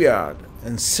graveyard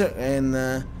and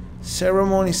ceremony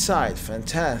site.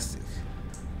 Fantastic.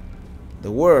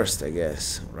 The worst, I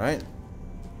guess, right?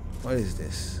 What is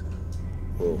this?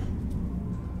 Oh.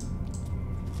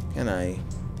 Can I?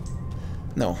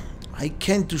 No, I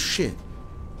can't do shit.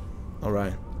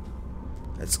 Alright.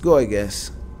 Let's go, I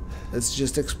guess. Let's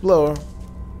just explore.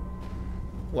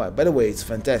 Why? By the way, it's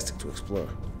fantastic to explore.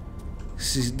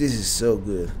 This is so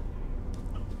good.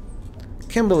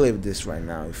 Can't believe this right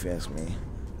now, if you ask me.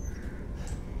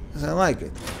 Because I like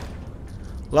it.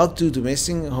 Log 2 to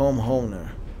missing home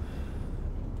owner.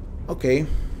 Okay.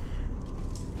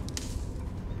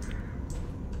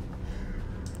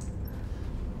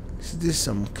 Is this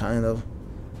some kind of...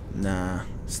 Nah,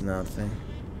 it's nothing.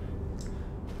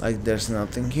 Like there's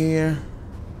nothing here.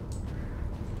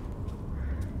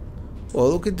 Oh,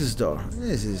 look at this door.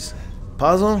 This is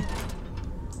puzzle.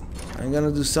 I'm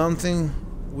gonna do something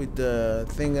with the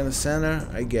thing in the center,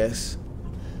 I guess.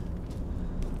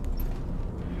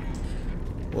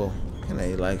 Whoa, can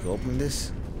I like open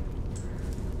this?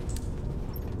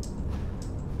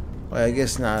 Well, I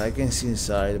guess not. I can see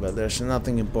inside, but there's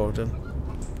nothing important.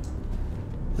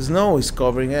 The snow is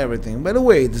covering everything. By the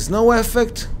way, the snow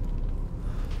effect,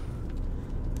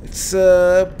 it's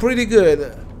pretty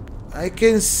good. I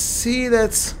can see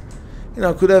that's, you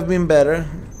know, could have been better.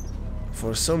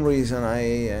 For some reason,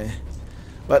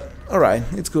 but all right,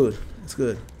 it's good. It's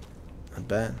good. Not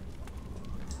bad.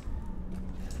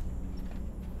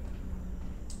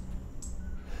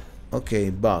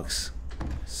 Okay, box.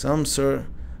 Some sort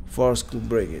force could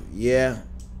break it. Yeah.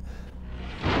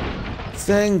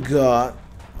 Thank God.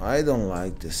 I don't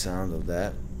like the sound of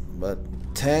that, but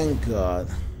thank God.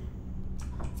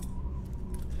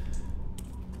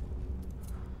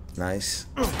 Nice.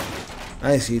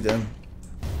 Nice, Ethan.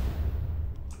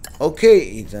 Okay,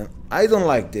 Ethan. I don't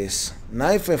like this.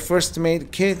 Knife and first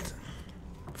aid kit.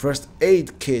 First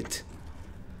aid kit.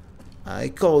 I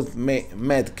call it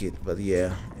med kit, but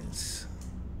yeah, it's...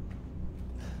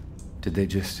 Did they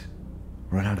just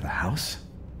run out of the house?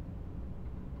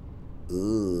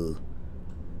 Ugh.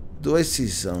 Do I see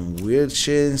some weird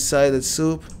shit inside that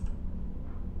soup?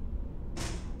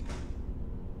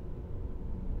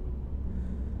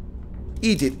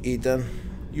 Eat it, Ethan.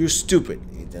 You're stupid,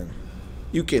 Ethan.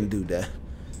 You can do that.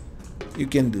 You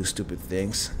can do stupid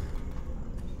things.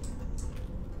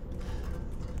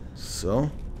 So?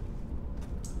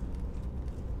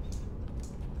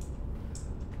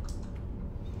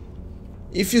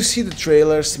 If you see the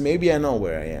trailers, maybe I know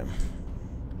where I am.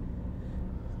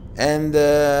 And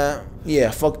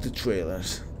yeah, fuck the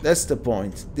trailers. That's the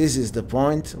point. This is the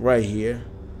point right here.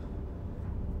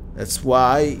 That's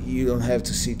why you don't have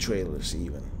to see trailers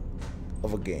even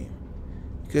of a game.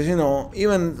 Because, you know,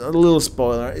 even a little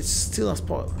spoiler, it's still a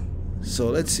spoiler. So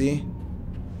let's see.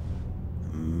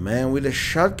 Man with a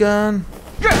shotgun.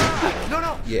 Yeah!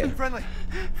 No. Yeah.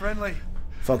 Friendly.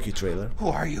 Fuck you, trailer. Who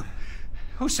are you?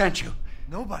 Who sent you?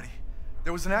 Nobody.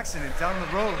 There was an accident down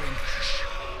the road and...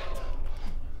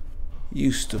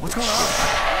 You stupid. What's going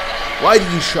on? Why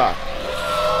did you shot?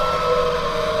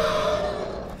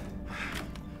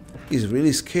 He's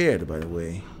really scared, by the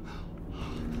way.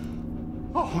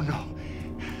 Oh no.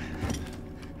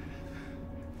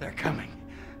 They're coming.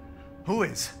 Who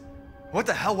is? What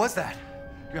the hell was that?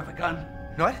 You have a gun?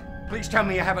 What? Please tell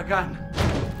me you have a gun.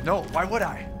 No, why would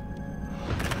I?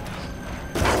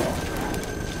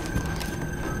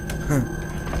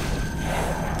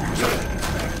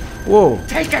 Whoa.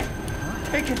 Take it!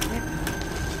 Take it!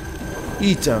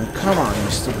 Ethan, come on, you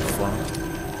stupid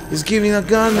fuck. He's giving a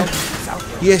gun. out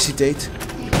here. He hesitates.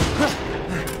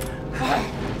 Hey,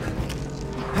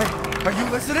 are you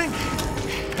listening?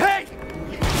 Hey!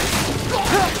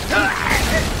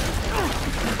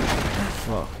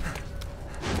 Fuck.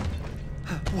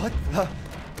 What the?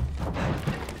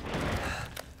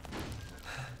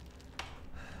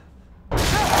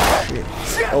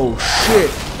 Oh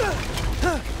shit!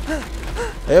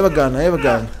 I have a gun, I have a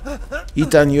gun.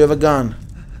 Ethan, you have a gun.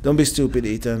 Don't be stupid,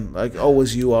 Ethan. Like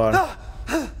always you are.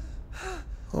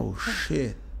 Oh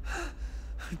shit.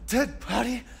 Dead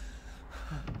body?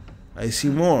 I see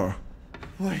more.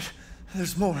 Wait,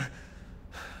 there's more.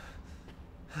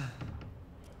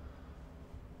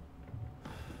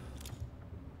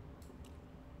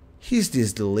 Is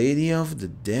this the lady of the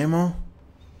demo?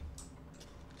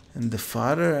 And the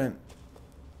father and...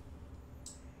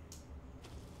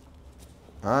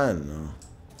 I don't know.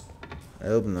 I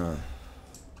hope not.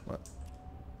 What?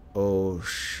 Oh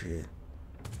shit.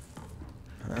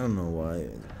 I don't know why.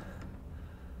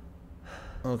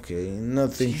 Okay,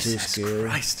 nothing too Jesus scary.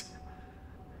 Christ.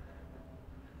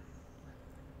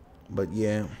 But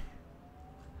yeah.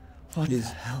 What the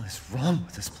This- hell is wrong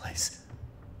with this place?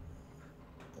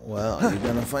 Well, you're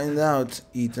gonna find out,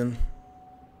 Ethan.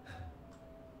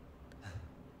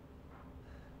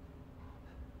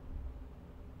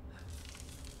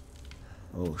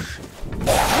 Oh shit.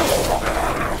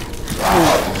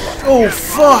 Oh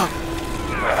fuck!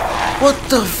 What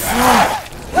the fuck?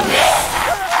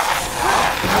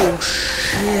 Oh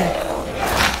shit!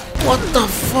 What the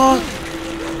fuck?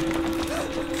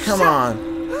 Come on!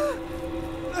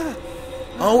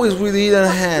 Always with Ethan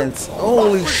hands.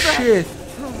 Holy shit!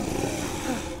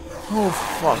 Oh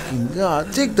fucking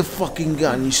god. Take the fucking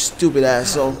gun, you stupid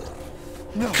asshole.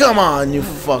 Come on, you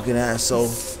fucking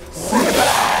asshole.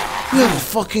 You have a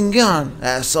fucking gun,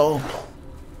 asshole.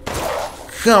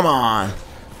 Come on,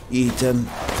 Ethan.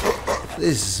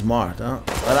 This is smart, huh?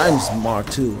 But I'm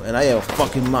smart too, and I have a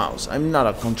fucking mouse. I'm not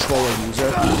a controller user.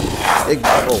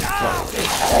 Oh fuck.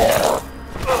 Yeah.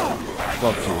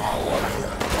 Fuck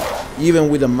you. Even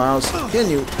with a mouse, can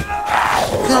you?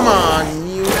 Come on,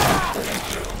 you.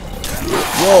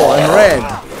 Whoa, I'm red.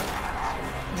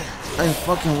 I'm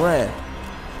fucking red.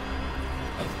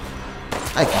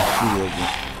 I can feel it.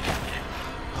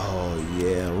 Oh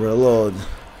yeah, reload.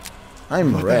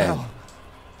 I'm red.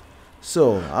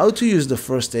 So, how to use the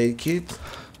first aid kit?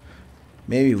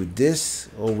 Maybe with this,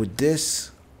 or with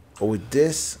this, or with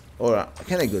this, or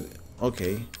can I go?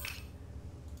 Okay.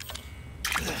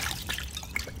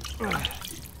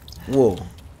 Whoa.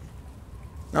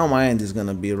 Now my hand is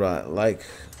gonna be right, like,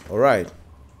 alright.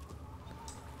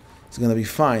 It's gonna be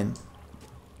fine.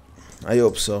 I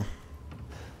hope so.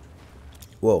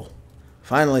 Whoa.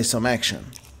 Finally some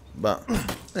action. But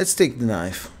let's take the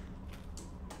knife.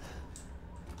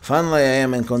 Finally I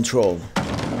am in control.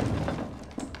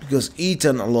 Because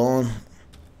Ethan alone,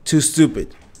 too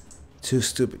stupid. Too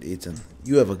stupid, Ethan.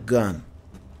 You have a gun.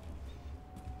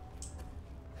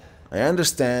 I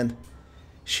understand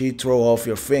she throw off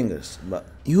your fingers, but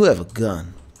you have a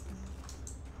gun.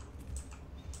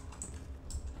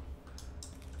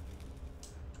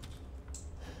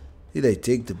 Did I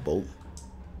take the bolt?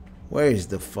 Where is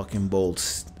the fucking bolt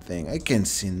thing? I can't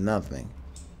see nothing.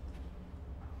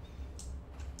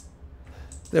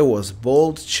 There was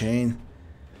bolt, chain.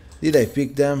 Did I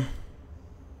pick them?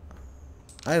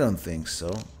 I don't think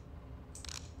so.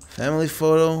 Family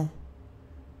photo.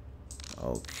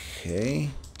 Okay.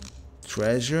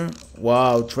 Treasure.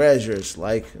 Wow, treasures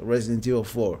like Resident Evil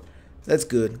 4. That's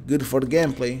good. Good for the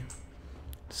gameplay.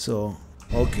 So,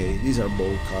 okay, these are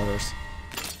bolt cutters.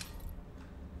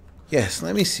 Yes,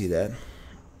 let me see that.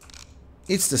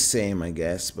 It's the same, I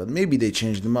guess, but maybe they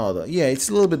changed the model. Yeah, it's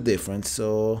a little bit different,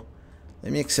 so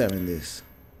let me examine this.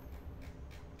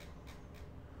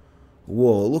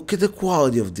 Whoa, look at the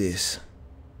quality of this.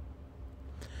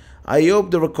 I hope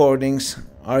the recordings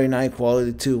are in high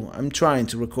quality too. I'm trying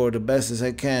to record the best as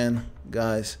I can,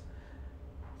 guys,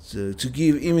 to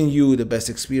give even you the best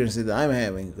experience that I'm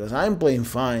having, because I'm playing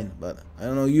fine, but I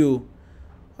don't know you.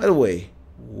 By the way,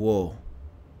 whoa.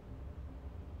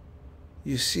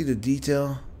 You see the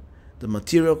detail, the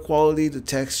material quality, the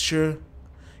texture,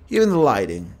 even the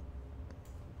lighting.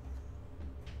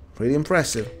 Pretty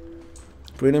impressive.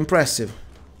 Pretty impressive.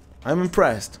 I'm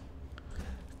impressed.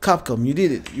 Capcom, you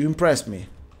did it. You impressed me.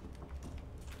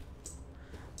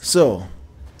 So,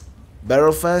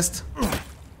 Battlefest?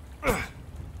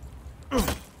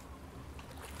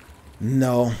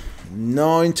 No.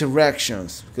 No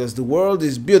interactions, because the world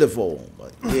is beautiful,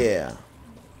 but yeah.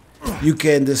 You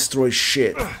can destroy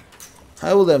shit.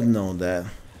 I would have known that.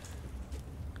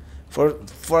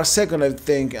 For a second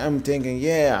I'm thinking,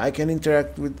 yeah, I can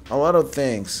interact with a lot of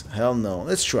things. Hell no.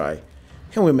 Let's try.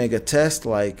 Can we make a test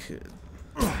like,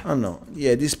 I don't know.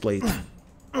 Yeah, this plate.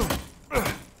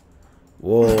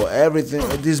 Whoa,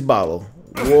 everything, this bottle.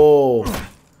 Whoa.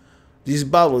 This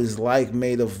bottle is like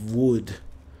made of wood.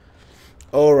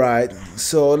 Alright,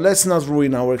 so let's not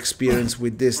ruin our experience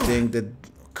with this thing.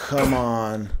 Come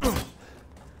on.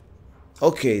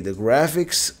 Okay, the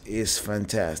graphics is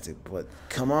fantastic, but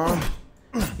come on.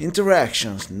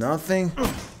 Interactions, nothing.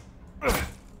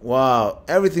 Wow,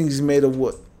 everything is made of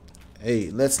wood. Hey,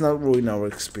 let's not ruin our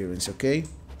experience, okay?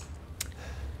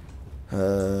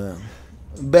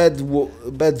 Bad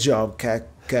job,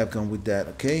 Capcom, with that,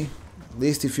 okay? At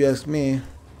least if you ask me.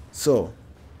 So,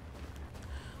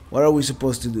 what are we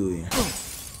supposed to do here?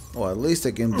 Oh, at least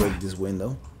I can break this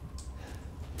window.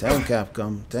 Thank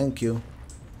Capcom, thank you.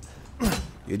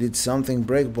 You did something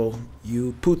breakable.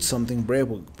 You put something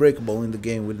breakable in the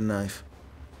game with a knife.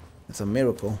 That's a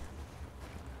miracle.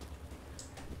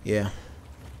 Yeah.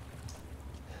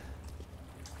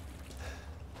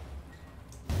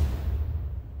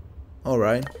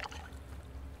 Alright.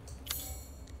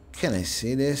 Can I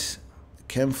see this?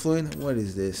 Chem fluid? What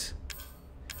is this?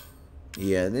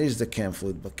 Yeah, there's the chem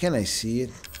fluid, but can I see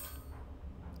it?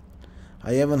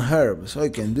 I have an herb, so I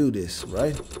can do this,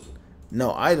 right?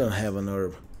 No, I don't have an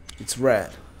herb. It's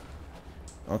red.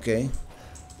 Okay.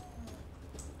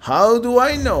 How do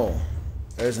I know?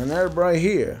 There's an herb right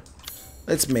here.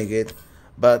 Let's make it.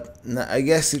 But I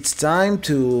guess it's time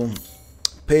to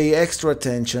pay extra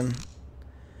attention.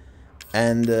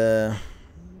 And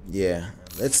yeah,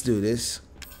 let's do this.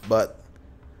 But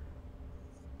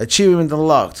achievement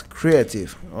unlocked.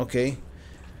 Creative. Okay.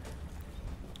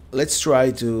 Let's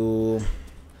try to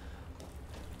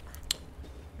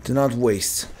not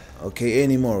waste, okay,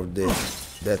 any more of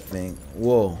that thing.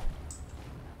 Whoa,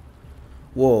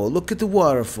 whoa! Look at the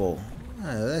waterfall.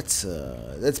 That's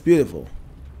beautiful.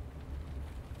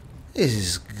 This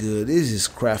is good. This is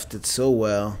crafted so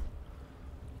well.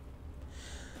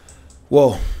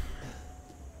 Whoa.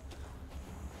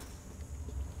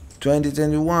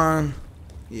 2021.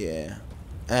 Yeah.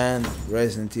 And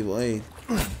Resident Evil 8.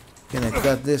 Can I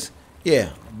cut this?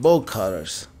 Yeah. Bolt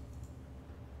cutters.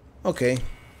 Okay.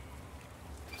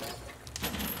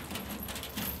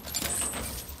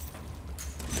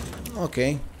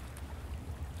 Okay.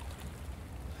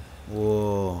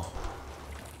 Whoa.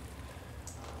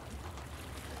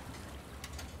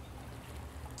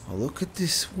 Oh, look at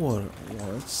this water.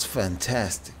 Whoa, it's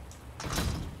fantastic.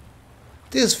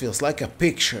 This feels like a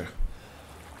picture.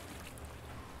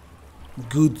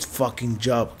 Good fucking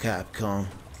job, Capcom.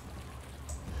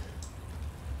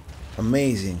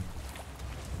 Amazing.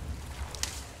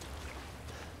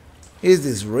 Is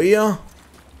this real?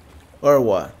 Or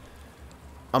what?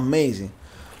 Amazing.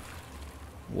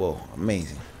 Whoa,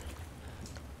 amazing.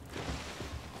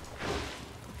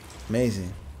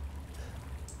 Amazing.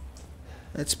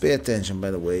 Let's pay attention, by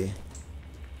the way.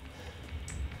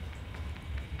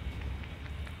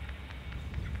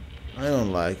 I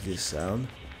don't like this sound.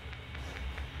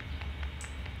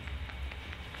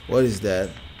 What is that?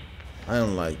 I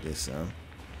don't like this sound.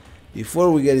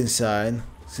 Before we get inside,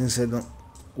 since I don't...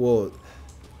 Whoa.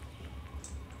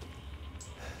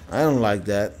 I don't like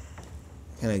that.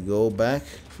 Can I go back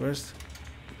first?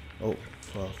 Oh,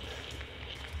 fuck.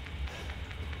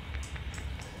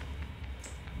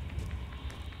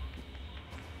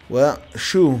 Well,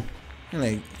 shoe. Can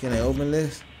I open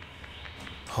this?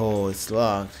 Oh, it's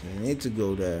locked. You need to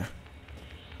go there.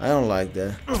 I don't like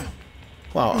that.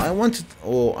 Wow, I wanted...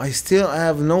 Oh, I still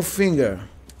have no finger.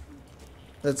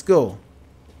 Let's go.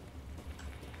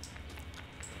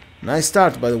 Nice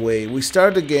start, by the way. We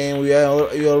start the game. We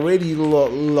already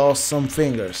lost some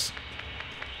fingers.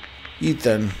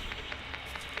 Ethan.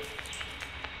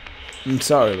 I'm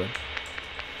sorry, but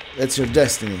that's your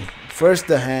destiny. First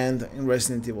the hand in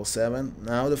Resident Evil 7.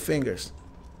 Now the fingers.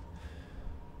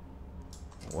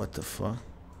 What the fuck?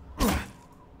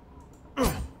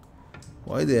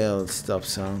 Why the hell stop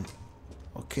sound?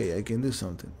 Okay, I can do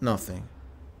something. Nothing.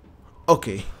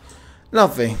 Okay.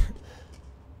 Nothing.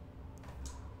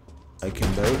 I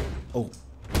can barely... Oh.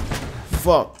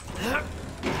 Fuck.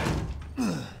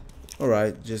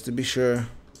 Alright, just to be sure.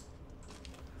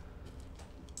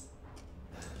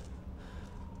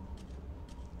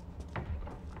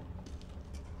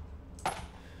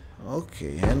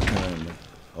 Okay, hand cannon.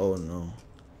 Oh no.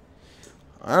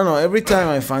 I don't know, every time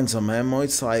I find some ammo,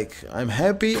 it's like I'm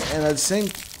happy and I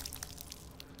think...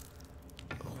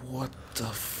 What the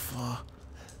fuck?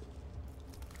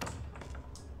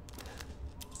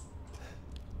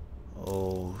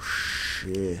 Oh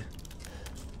shit.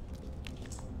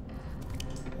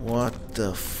 What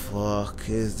the fuck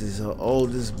is this? All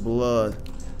this blood.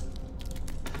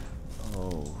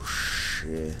 Oh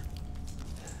shit.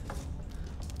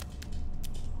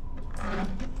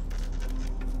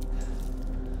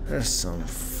 There's some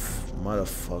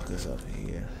motherfuckers up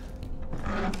here.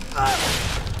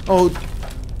 Oh,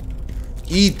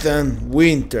 Ethan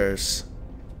Winters.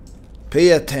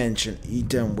 Pay attention,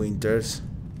 Ethan Winters.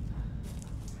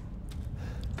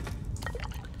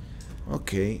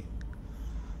 Okay.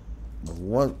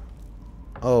 What?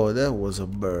 Oh, that was a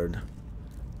bird.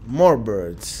 More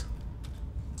birds.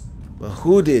 But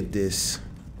who did this?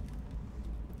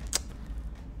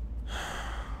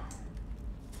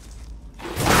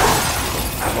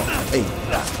 Hey,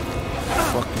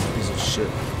 fucking piece of shit.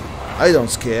 I don't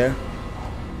scare.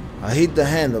 I hit the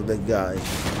hand of that guy.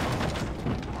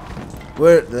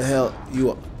 Where the hell you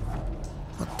are?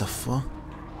 What the fuck?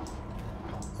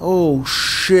 Oh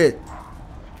shit.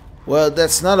 Well,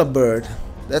 that's not a bird.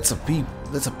 That's a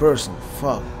that's a person.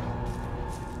 Fuck.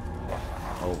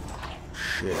 Oh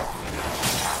shit.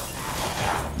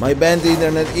 My band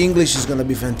internet English is gonna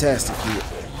be fantastic here.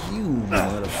 You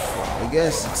motherfucker. I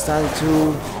guess it's time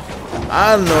to,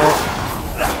 I don't know.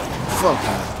 Fuck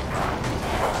you.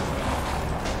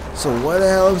 So what the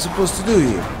hell am I supposed to do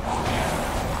here?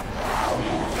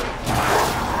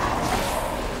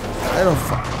 I don't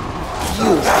fuck.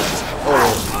 You.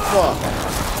 Oh fuck.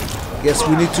 Guess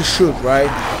we need to shoot, right?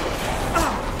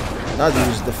 Not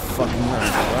use the fucking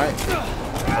knife, right?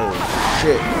 Oh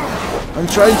shit. I'm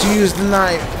trying to use the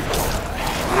knife.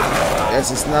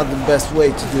 Guess it's not the best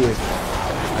way to do it.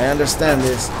 I understand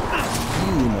this.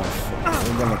 You motherfucker.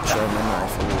 I'm gonna try my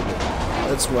knife a little bit.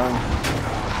 Let's run.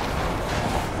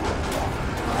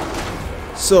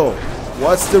 So,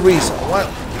 what's the reason? What?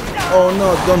 Oh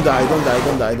no, don't die, don't die,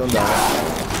 don't die, don't die.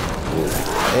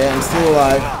 Yeah, I'm still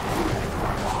alive.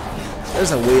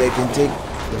 There's a way I can take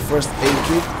the first aid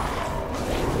kit,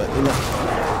 but you know,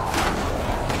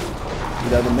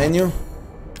 without the menu.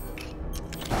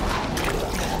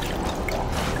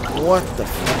 What the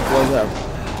fuck was that?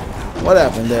 What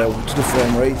happened there to the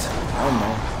frame rate? I don't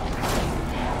know.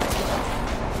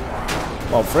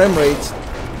 Well, frame rate.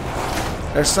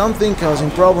 There's something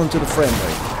causing problem to the frame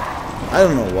rate. I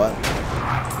don't know what.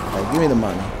 Right, give me the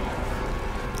money.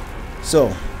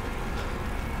 So.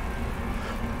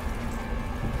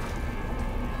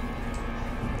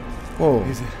 Whoa.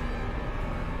 Is it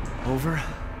over?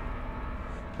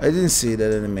 I didn't see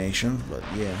that animation, but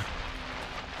yeah.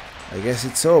 I guess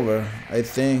it's over, I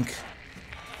think.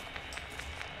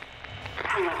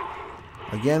 Hello.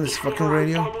 Again, this fucking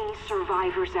radio? If there are any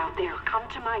survivors out there, come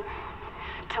to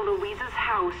Louisa's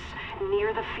house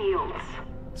near the fields.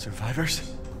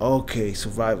 Survivors? Okay,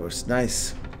 survivors.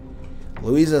 Nice.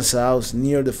 Louisa's house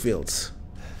near the fields.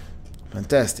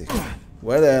 Fantastic.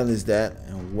 Where the hell is that?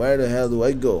 And where the hell do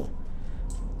I go?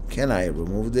 Can I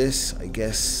remove this? I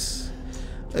guess.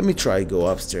 Let me try go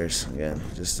upstairs again,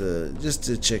 just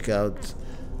to check out.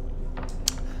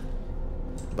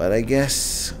 But I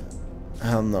guess,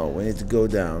 hell no, we need to go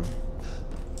down.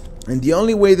 And the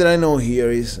only way that I know here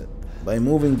is by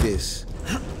moving this,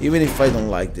 even if I don't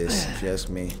like this, if you ask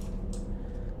me.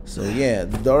 So yeah,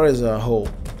 the door is a hole.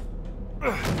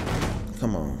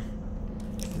 Come on,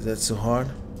 is that so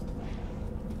hard?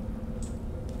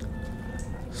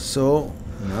 So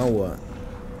now what?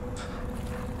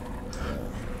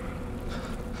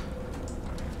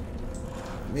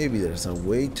 Maybe there's a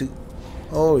way to...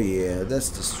 Oh yeah, that's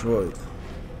destroyed.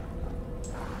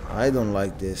 I don't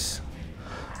like this.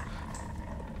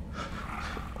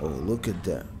 Oh, look at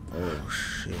that. Oh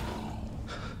shit.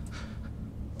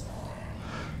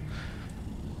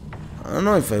 I don't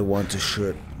know if I want to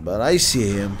shoot, but I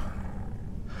see him.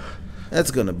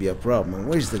 That's gonna be a problem.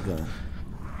 Where's the gun?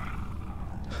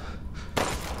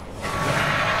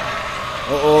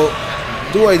 Uh-oh.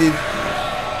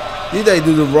 Did I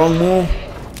do the wrong move?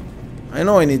 I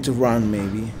know I need to run,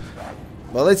 maybe.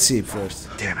 But let's see first.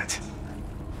 Damn it.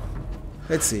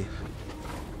 Let's see.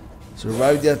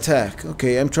 Survive the attack.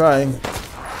 Okay, I'm trying.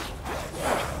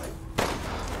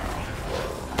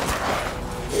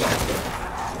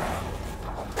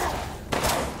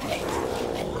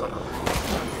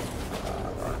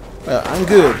 Well, I'm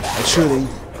good at shooting.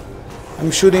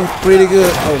 I'm shooting pretty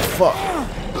good. Oh, fuck.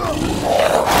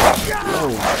 Oh,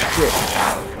 shit.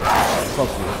 Fuck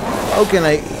you. How can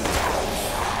I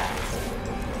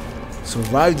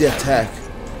survive the attack?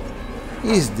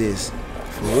 Is this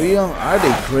for real? Are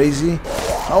they crazy?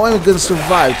 How am I gonna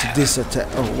survive to this attack?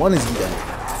 Oh, one is dead.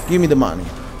 Give me the money.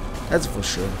 That's for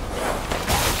sure.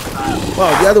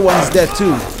 Wow, the other one is dead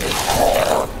too.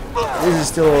 This is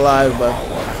still alive, but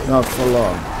not for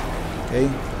long. Okay.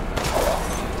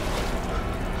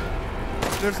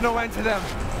 There's no end to them.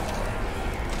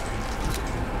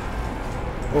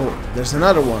 Oh, there's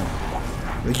another one.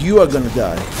 But you are gonna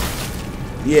die.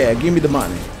 Yeah, give me the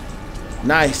money.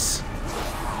 Nice.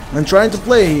 I'm trying to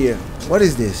play here. What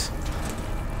is this?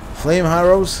 Flame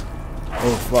arrows?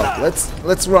 Oh fuck.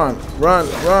 Let's run. Run.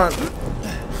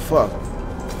 Fuck.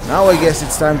 Now I guess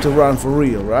it's time to run for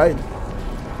real, right?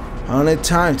 I don't have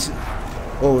time to...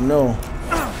 Oh no.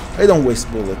 I don't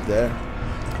waste bullet there.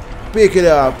 Pick it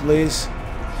up, please.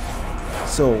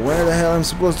 So, where the hell am I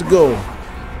supposed to go?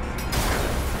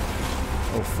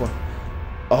 Oh fuck.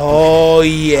 Oh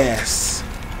yes.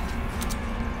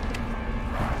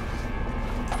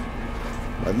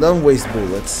 But don't waste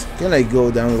bullets. Can I go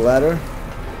down the ladder?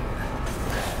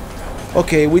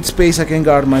 Okay, with space I can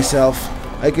guard myself.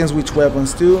 I can switch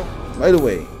weapons too. By the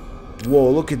way, whoa,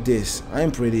 look at this.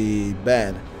 I'm pretty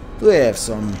bad. Do I have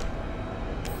some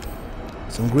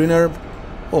green herb?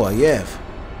 Oh, I have.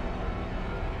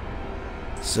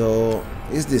 So,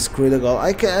 is this critical?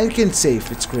 I can say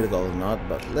if it's critical or not,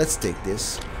 but let's take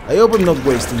this. I hope I'm not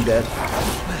wasting that.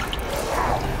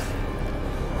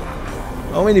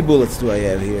 How many bullets do I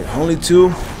have here? Only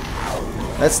 2?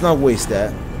 Let's not waste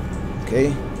that.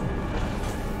 Okay.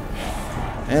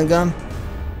 Handgun?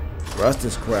 Rust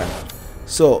is crap.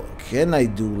 So, can I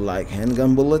do like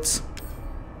handgun bullets?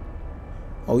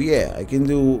 Oh yeah, I can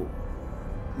do...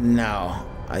 No,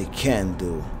 I can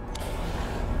do.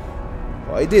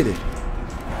 Oh, I did it.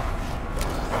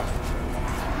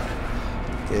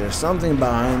 Okay, there's something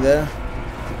behind there.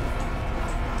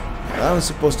 I'm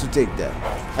supposed to take that.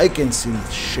 I can see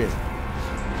shit.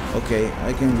 Okay,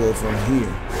 I can go from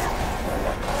here.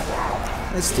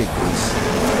 Let's take this.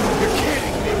 You're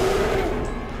kidding me.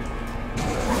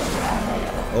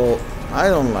 Oh, I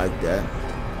don't like that.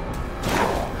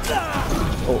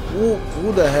 Oh,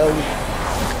 who the hell?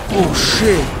 Oh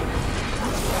shit!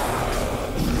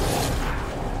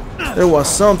 There was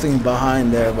something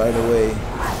behind there, by the way.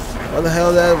 What the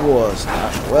hell that was?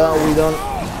 Well, we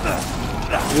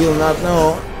will not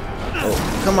know. Oh,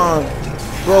 come on,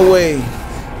 go away.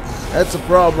 That's a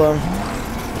problem.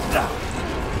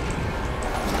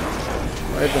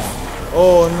 Right the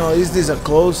oh no, is this a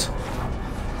close?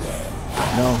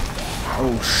 No.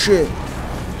 Oh shit.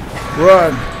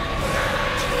 Run.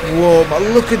 Whoa, but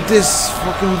look at this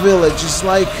fucking village. It's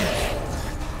like...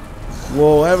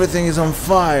 Whoa, everything is on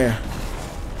fire.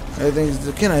 Everything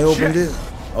is... Can I open this?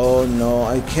 Oh no,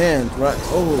 I can't. Right.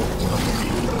 Oh.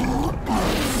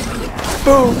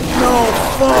 Boom. No,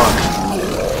 fuck.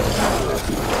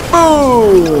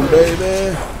 Boom,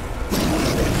 baby.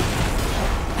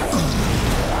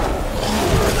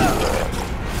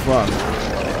 Fuck.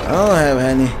 I don't have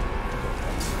any.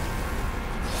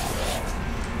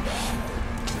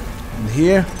 And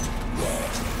here?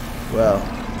 Well,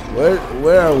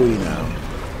 where are we now?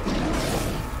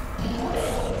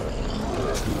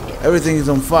 Everything is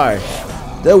on fire.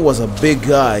 That was a big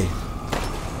guy.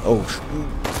 Oh,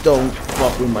 don't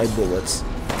fuck with my bullets.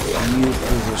 You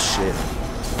piece of shit.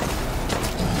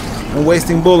 I'm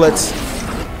wasting bullets.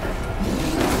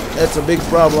 That's a big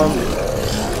problem.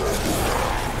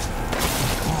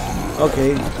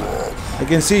 Okay, I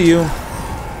can see you.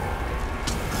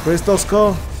 Crystal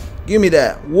skull? Give me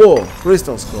that. Whoa,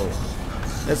 crystal skull.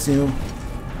 That's new.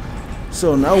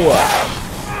 So now what?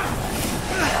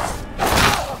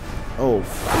 Oh,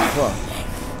 fuck.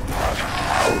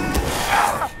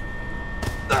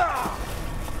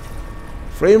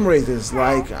 Frame rate is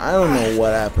like, I don't know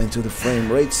what happened to the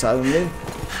frame rate suddenly.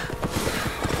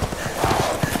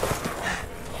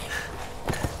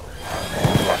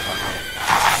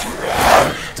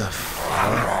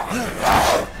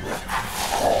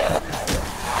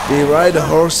 They ride the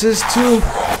horses too?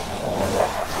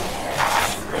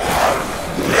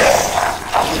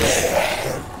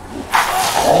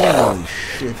 Holy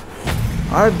shit.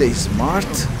 Are they smart?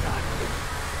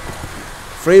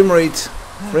 Frame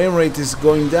rate is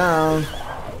going down.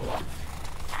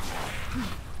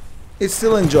 It's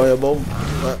still enjoyable,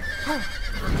 but...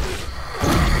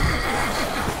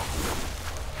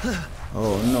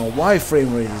 Oh no, why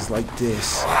frame rate is like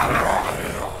this?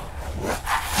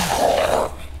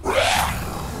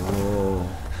 Whoa.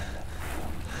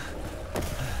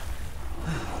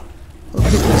 Look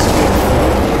at this.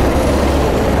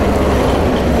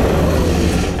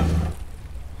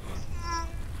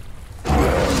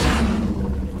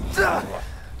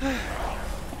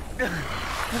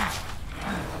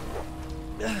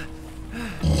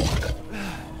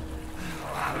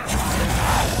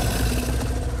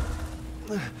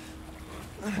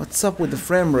 What's up with the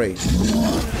frame rate?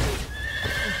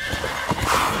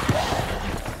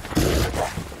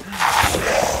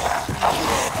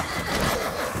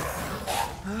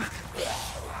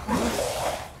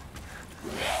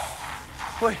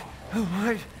 Wait,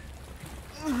 wait.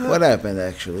 What happened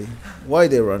actually? Why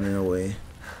they running away?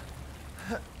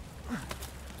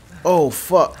 Oh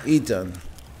fuck, Ethan.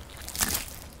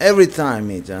 Every time,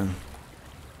 Ethan.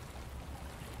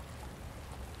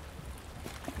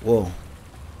 Whoa.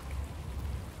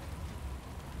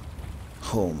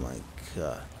 Oh my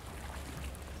god.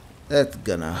 That's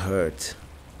gonna hurt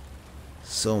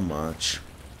so much.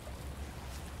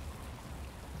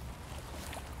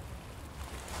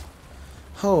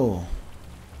 Oh.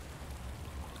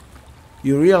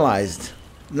 You realized.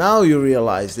 Now you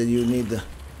realize that you need the...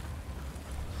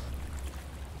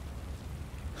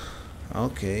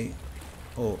 Okay.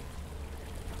 Oh.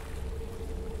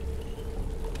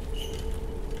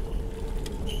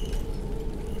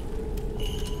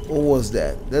 What was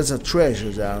that? There's a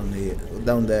treasure down here,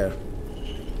 down there.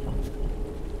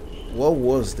 What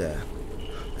was that?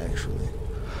 Actually.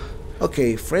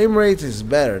 Okay, frame rate is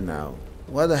better now.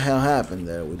 What the hell happened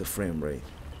there with the frame rate?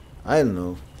 I don't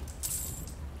know.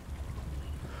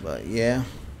 But yeah.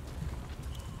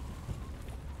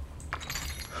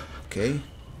 Okay.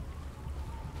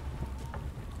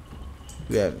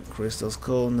 We have Crystal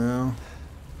Skull now.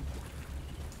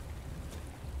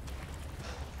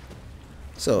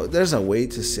 So there's a way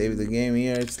to save the game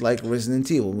here. It's like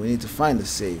Resident Evil. We need to find the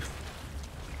save.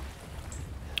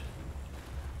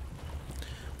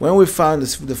 When we found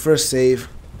this, the first save,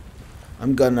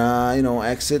 I'm gonna, you know,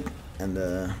 exit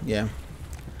and yeah,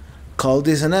 call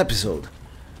this an episode.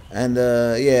 And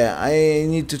yeah, I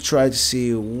need to try to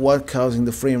see what causing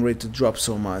the frame rate to drop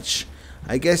so much.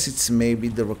 I guess it's maybe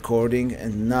the recording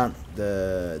and not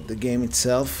the game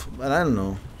itself, but I don't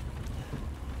know.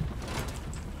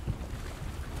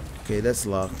 Okay, that's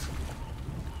locked.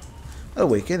 Oh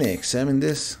wait, can I examine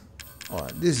this? Oh,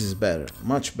 this is better,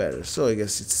 much better. So I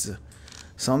guess it's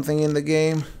something in the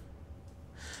game.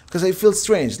 Because I feel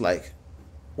strange, like,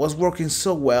 was working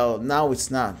so well, now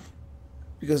it's not.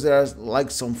 Because there are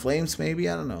like some flames maybe,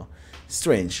 I don't know.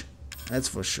 Strange, that's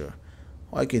for sure.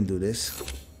 Oh, I can do this.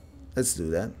 Let's do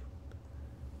that.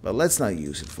 But let's not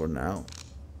use it for now.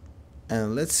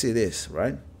 And let's see this,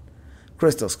 right?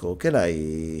 Crystal Skull, can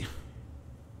I...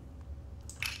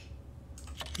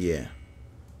 Yeah.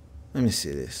 Let me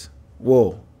see this.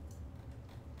 Whoa.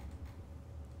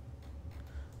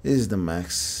 This is the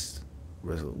max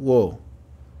result. Whoa.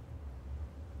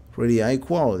 Pretty high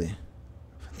quality.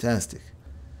 Fantastic.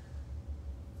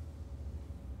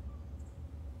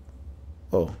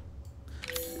 Oh.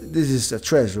 This is a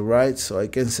treasure, right? So I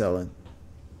can sell it.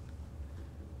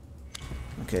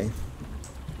 Okay.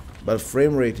 But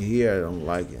frame rate here, I don't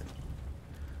like it.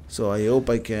 So I hope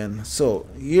I can. So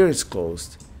here it's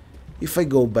closed. If I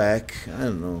go back, I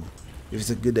don't know if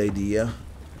it's a good idea.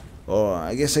 Or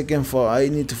I guess I can follow. I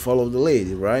need to follow the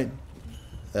lady, right?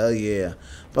 Hell yeah.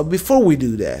 But before we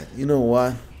do that, you know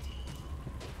what?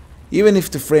 Even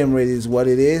if the frame rate is what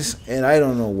it is, and I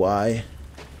don't know why,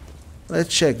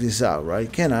 let's check this out,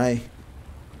 right? Can I,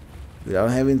 without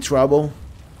having trouble,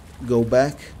 go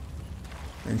back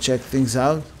and check things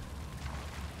out?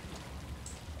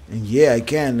 And yeah, I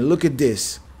can. Look at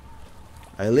this.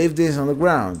 I leave this on the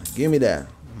ground. Give me that.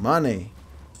 Money.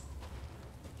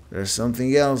 There's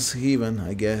something else even,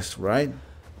 I guess, right?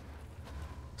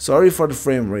 Sorry for the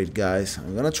frame rate, guys.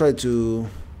 I'm gonna try to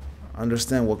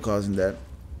understand what causing that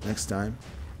next time.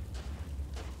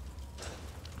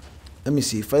 Let me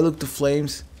see. If I look to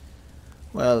flames,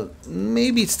 well,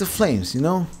 maybe it's the flames, you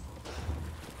know?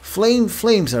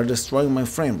 Flames are destroying my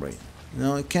frame rate. You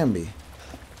know, it can be.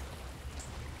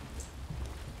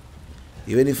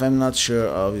 Even if I'm not sure,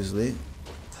 obviously.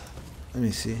 Let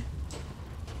me see.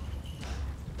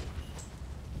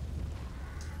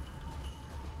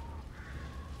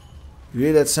 You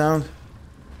hear that sound?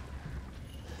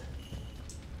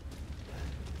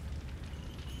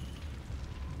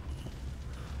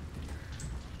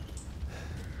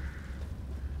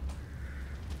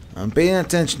 I'm paying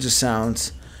attention to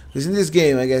sounds. Because in this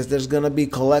game, I guess there's gonna be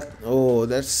Oh,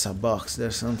 that's a box.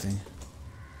 There's something.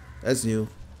 That's new.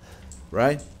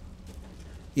 Right?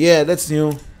 Yeah, that's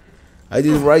new. I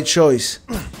did the right choice.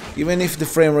 Even if the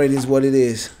frame rate is what it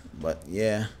is. But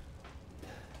yeah.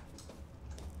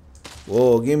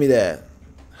 Whoa, give me that.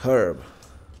 Herb.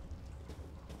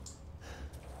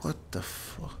 What the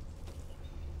fuck?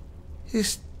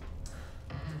 It's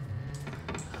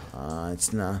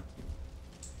not.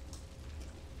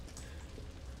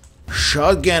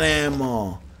 Shotgun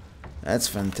ammo. That's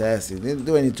fantastic.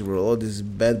 Do I need to reload this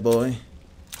bad boy?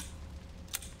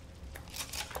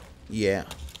 Yeah,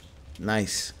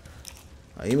 nice.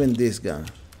 Even this gun.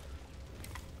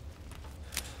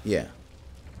 Yeah,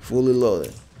 fully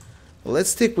loaded. Well, let's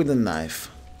stick with the knife.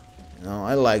 You know,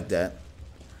 I like that.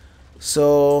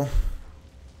 So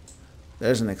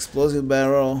there's an explosive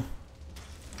barrel.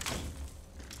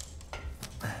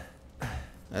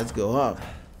 Let's go up.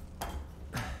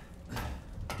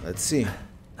 Let's see.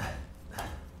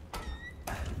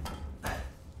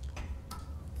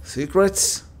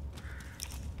 Secrets?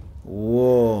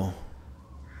 Whoa.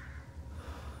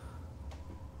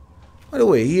 By the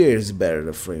way, here is better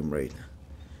the frame rate.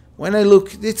 When I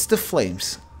look, it's the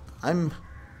flames.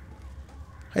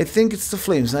 I think it's the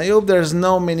flames. I hope there's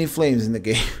no many flames in the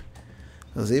game.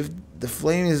 Because if the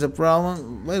flame is a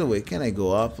problem... By the way, can I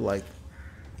go up? Like,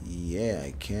 yeah,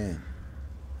 I can.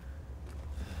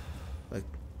 Like,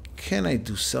 can I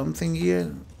do something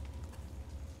here?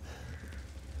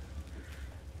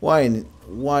 Why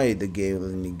the game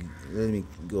let me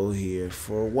go here?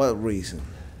 For what reason?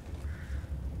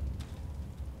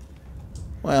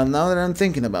 Well, now that I'm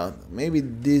thinking about it, maybe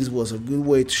this was a good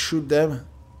way to shoot them.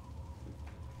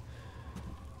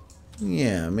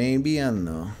 Yeah, maybe, I don't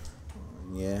know.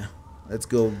 Yeah, let's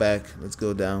go back, let's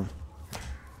go down.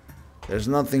 There's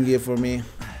nothing here for me.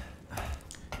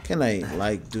 Can I,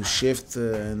 like, do shift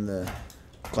and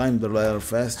climb the ladder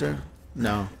faster?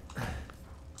 No.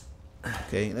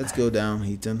 Okay, let's go down,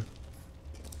 Ethan.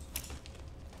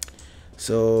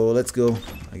 So, let's go,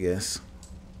 I guess.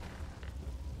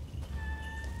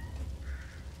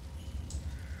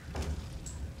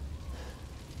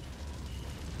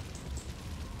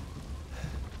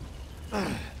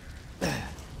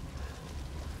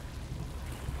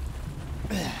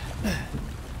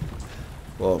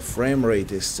 Well, frame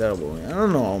rate is terrible. I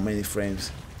don't know how many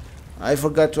frames. I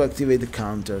forgot to activate the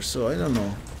counter, so I don't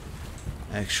know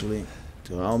actually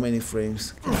to how many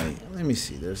frames. Let me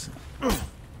see. There's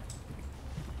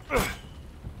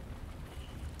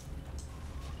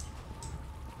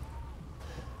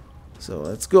so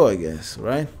let's go, I guess,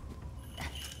 right?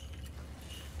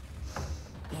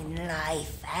 In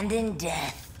life and in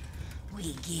death,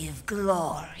 we give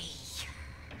glory.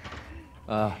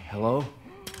 Hello?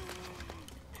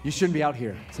 You shouldn't be out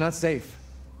here. It's not safe.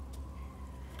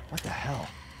 What the hell?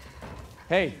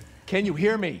 Hey, can you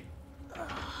hear me?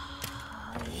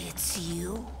 It's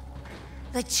you,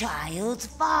 the child's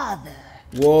father.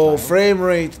 Whoa, frame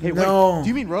rate. Hey, no. wait, do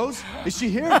you mean Rose? Is she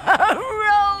here?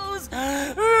 Rose!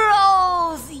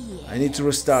 Rose! Yes. I need to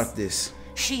restart this.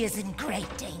 She is in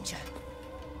great danger.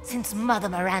 Since Mother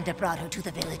Miranda brought her to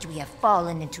the village, we have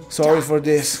fallen into Sorry dark. for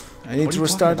this. I need to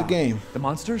restart the game. The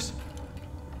monsters?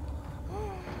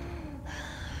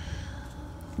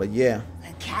 But yeah.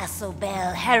 The castle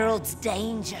bell heralds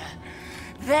danger.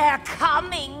 They're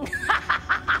coming.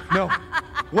 No.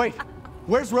 Wait.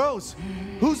 Where's Rose?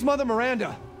 Who's Mother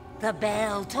Miranda? The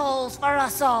bell tolls for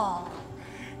us all.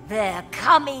 They're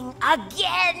coming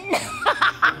again.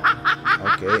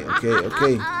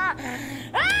 Okay.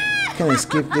 Can I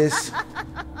skip this?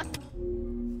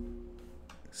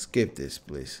 Skip this,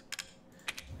 please.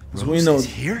 Rose is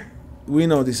here? We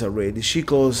know this already. She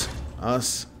calls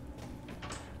us.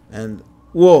 And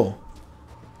whoa,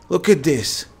 look at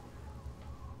this.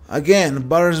 Again,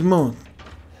 Bar's moon.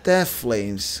 Death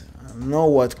flames. I don't know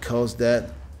what caused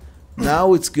that.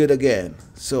 Now it's good again.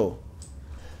 So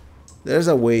there's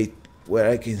a way where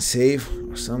I can save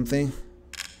or something.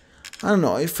 I don't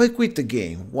know. If I quit the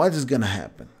game, what is gonna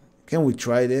happen? Can we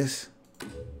try this?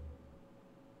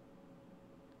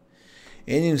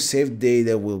 Any saved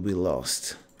data will be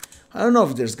lost. I don't know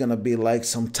if there's gonna be like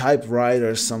some typewriter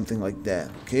or something like that,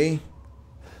 okay?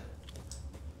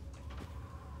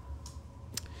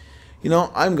 You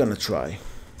know, I'm gonna try.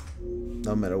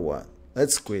 No matter what.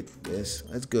 Let's quit this.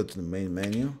 Let's go to the main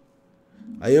menu.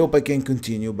 I hope I can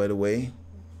continue, by the way.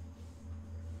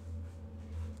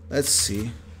 Let's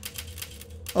see.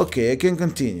 Okay, I can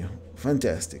continue.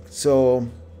 Fantastic. So,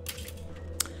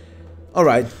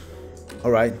 alright.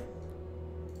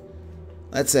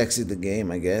 Let's exit the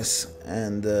game, I guess.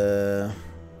 And,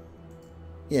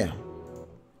 yeah.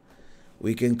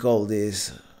 We can call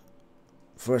this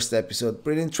first episode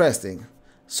pretty interesting.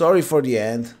 Sorry for the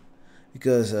end.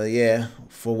 Because, yeah,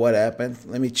 for what happened.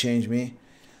 Let me change me.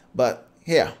 But,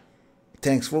 yeah.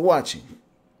 Thanks for watching.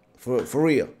 For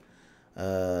real.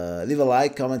 Leave a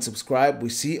like, comment, subscribe. We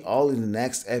see all in the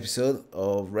next episode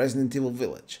of Resident Evil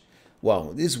Village.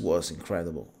 Wow, this was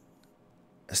incredible.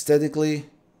 Aesthetically,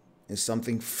 it's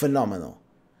something phenomenal.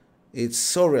 It's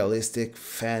so realistic,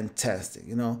 fantastic.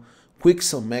 You know,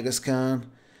 Quixel Megascan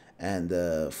and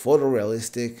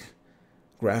photorealistic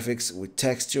graphics with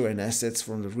texture and assets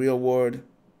from the real world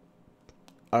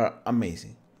are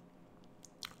amazing.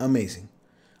 Amazing.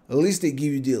 At least they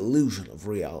give you the illusion of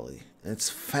reality.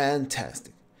 It's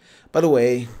fantastic. By the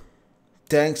way,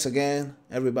 thanks again,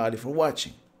 everybody, for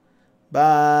watching.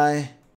 Bye.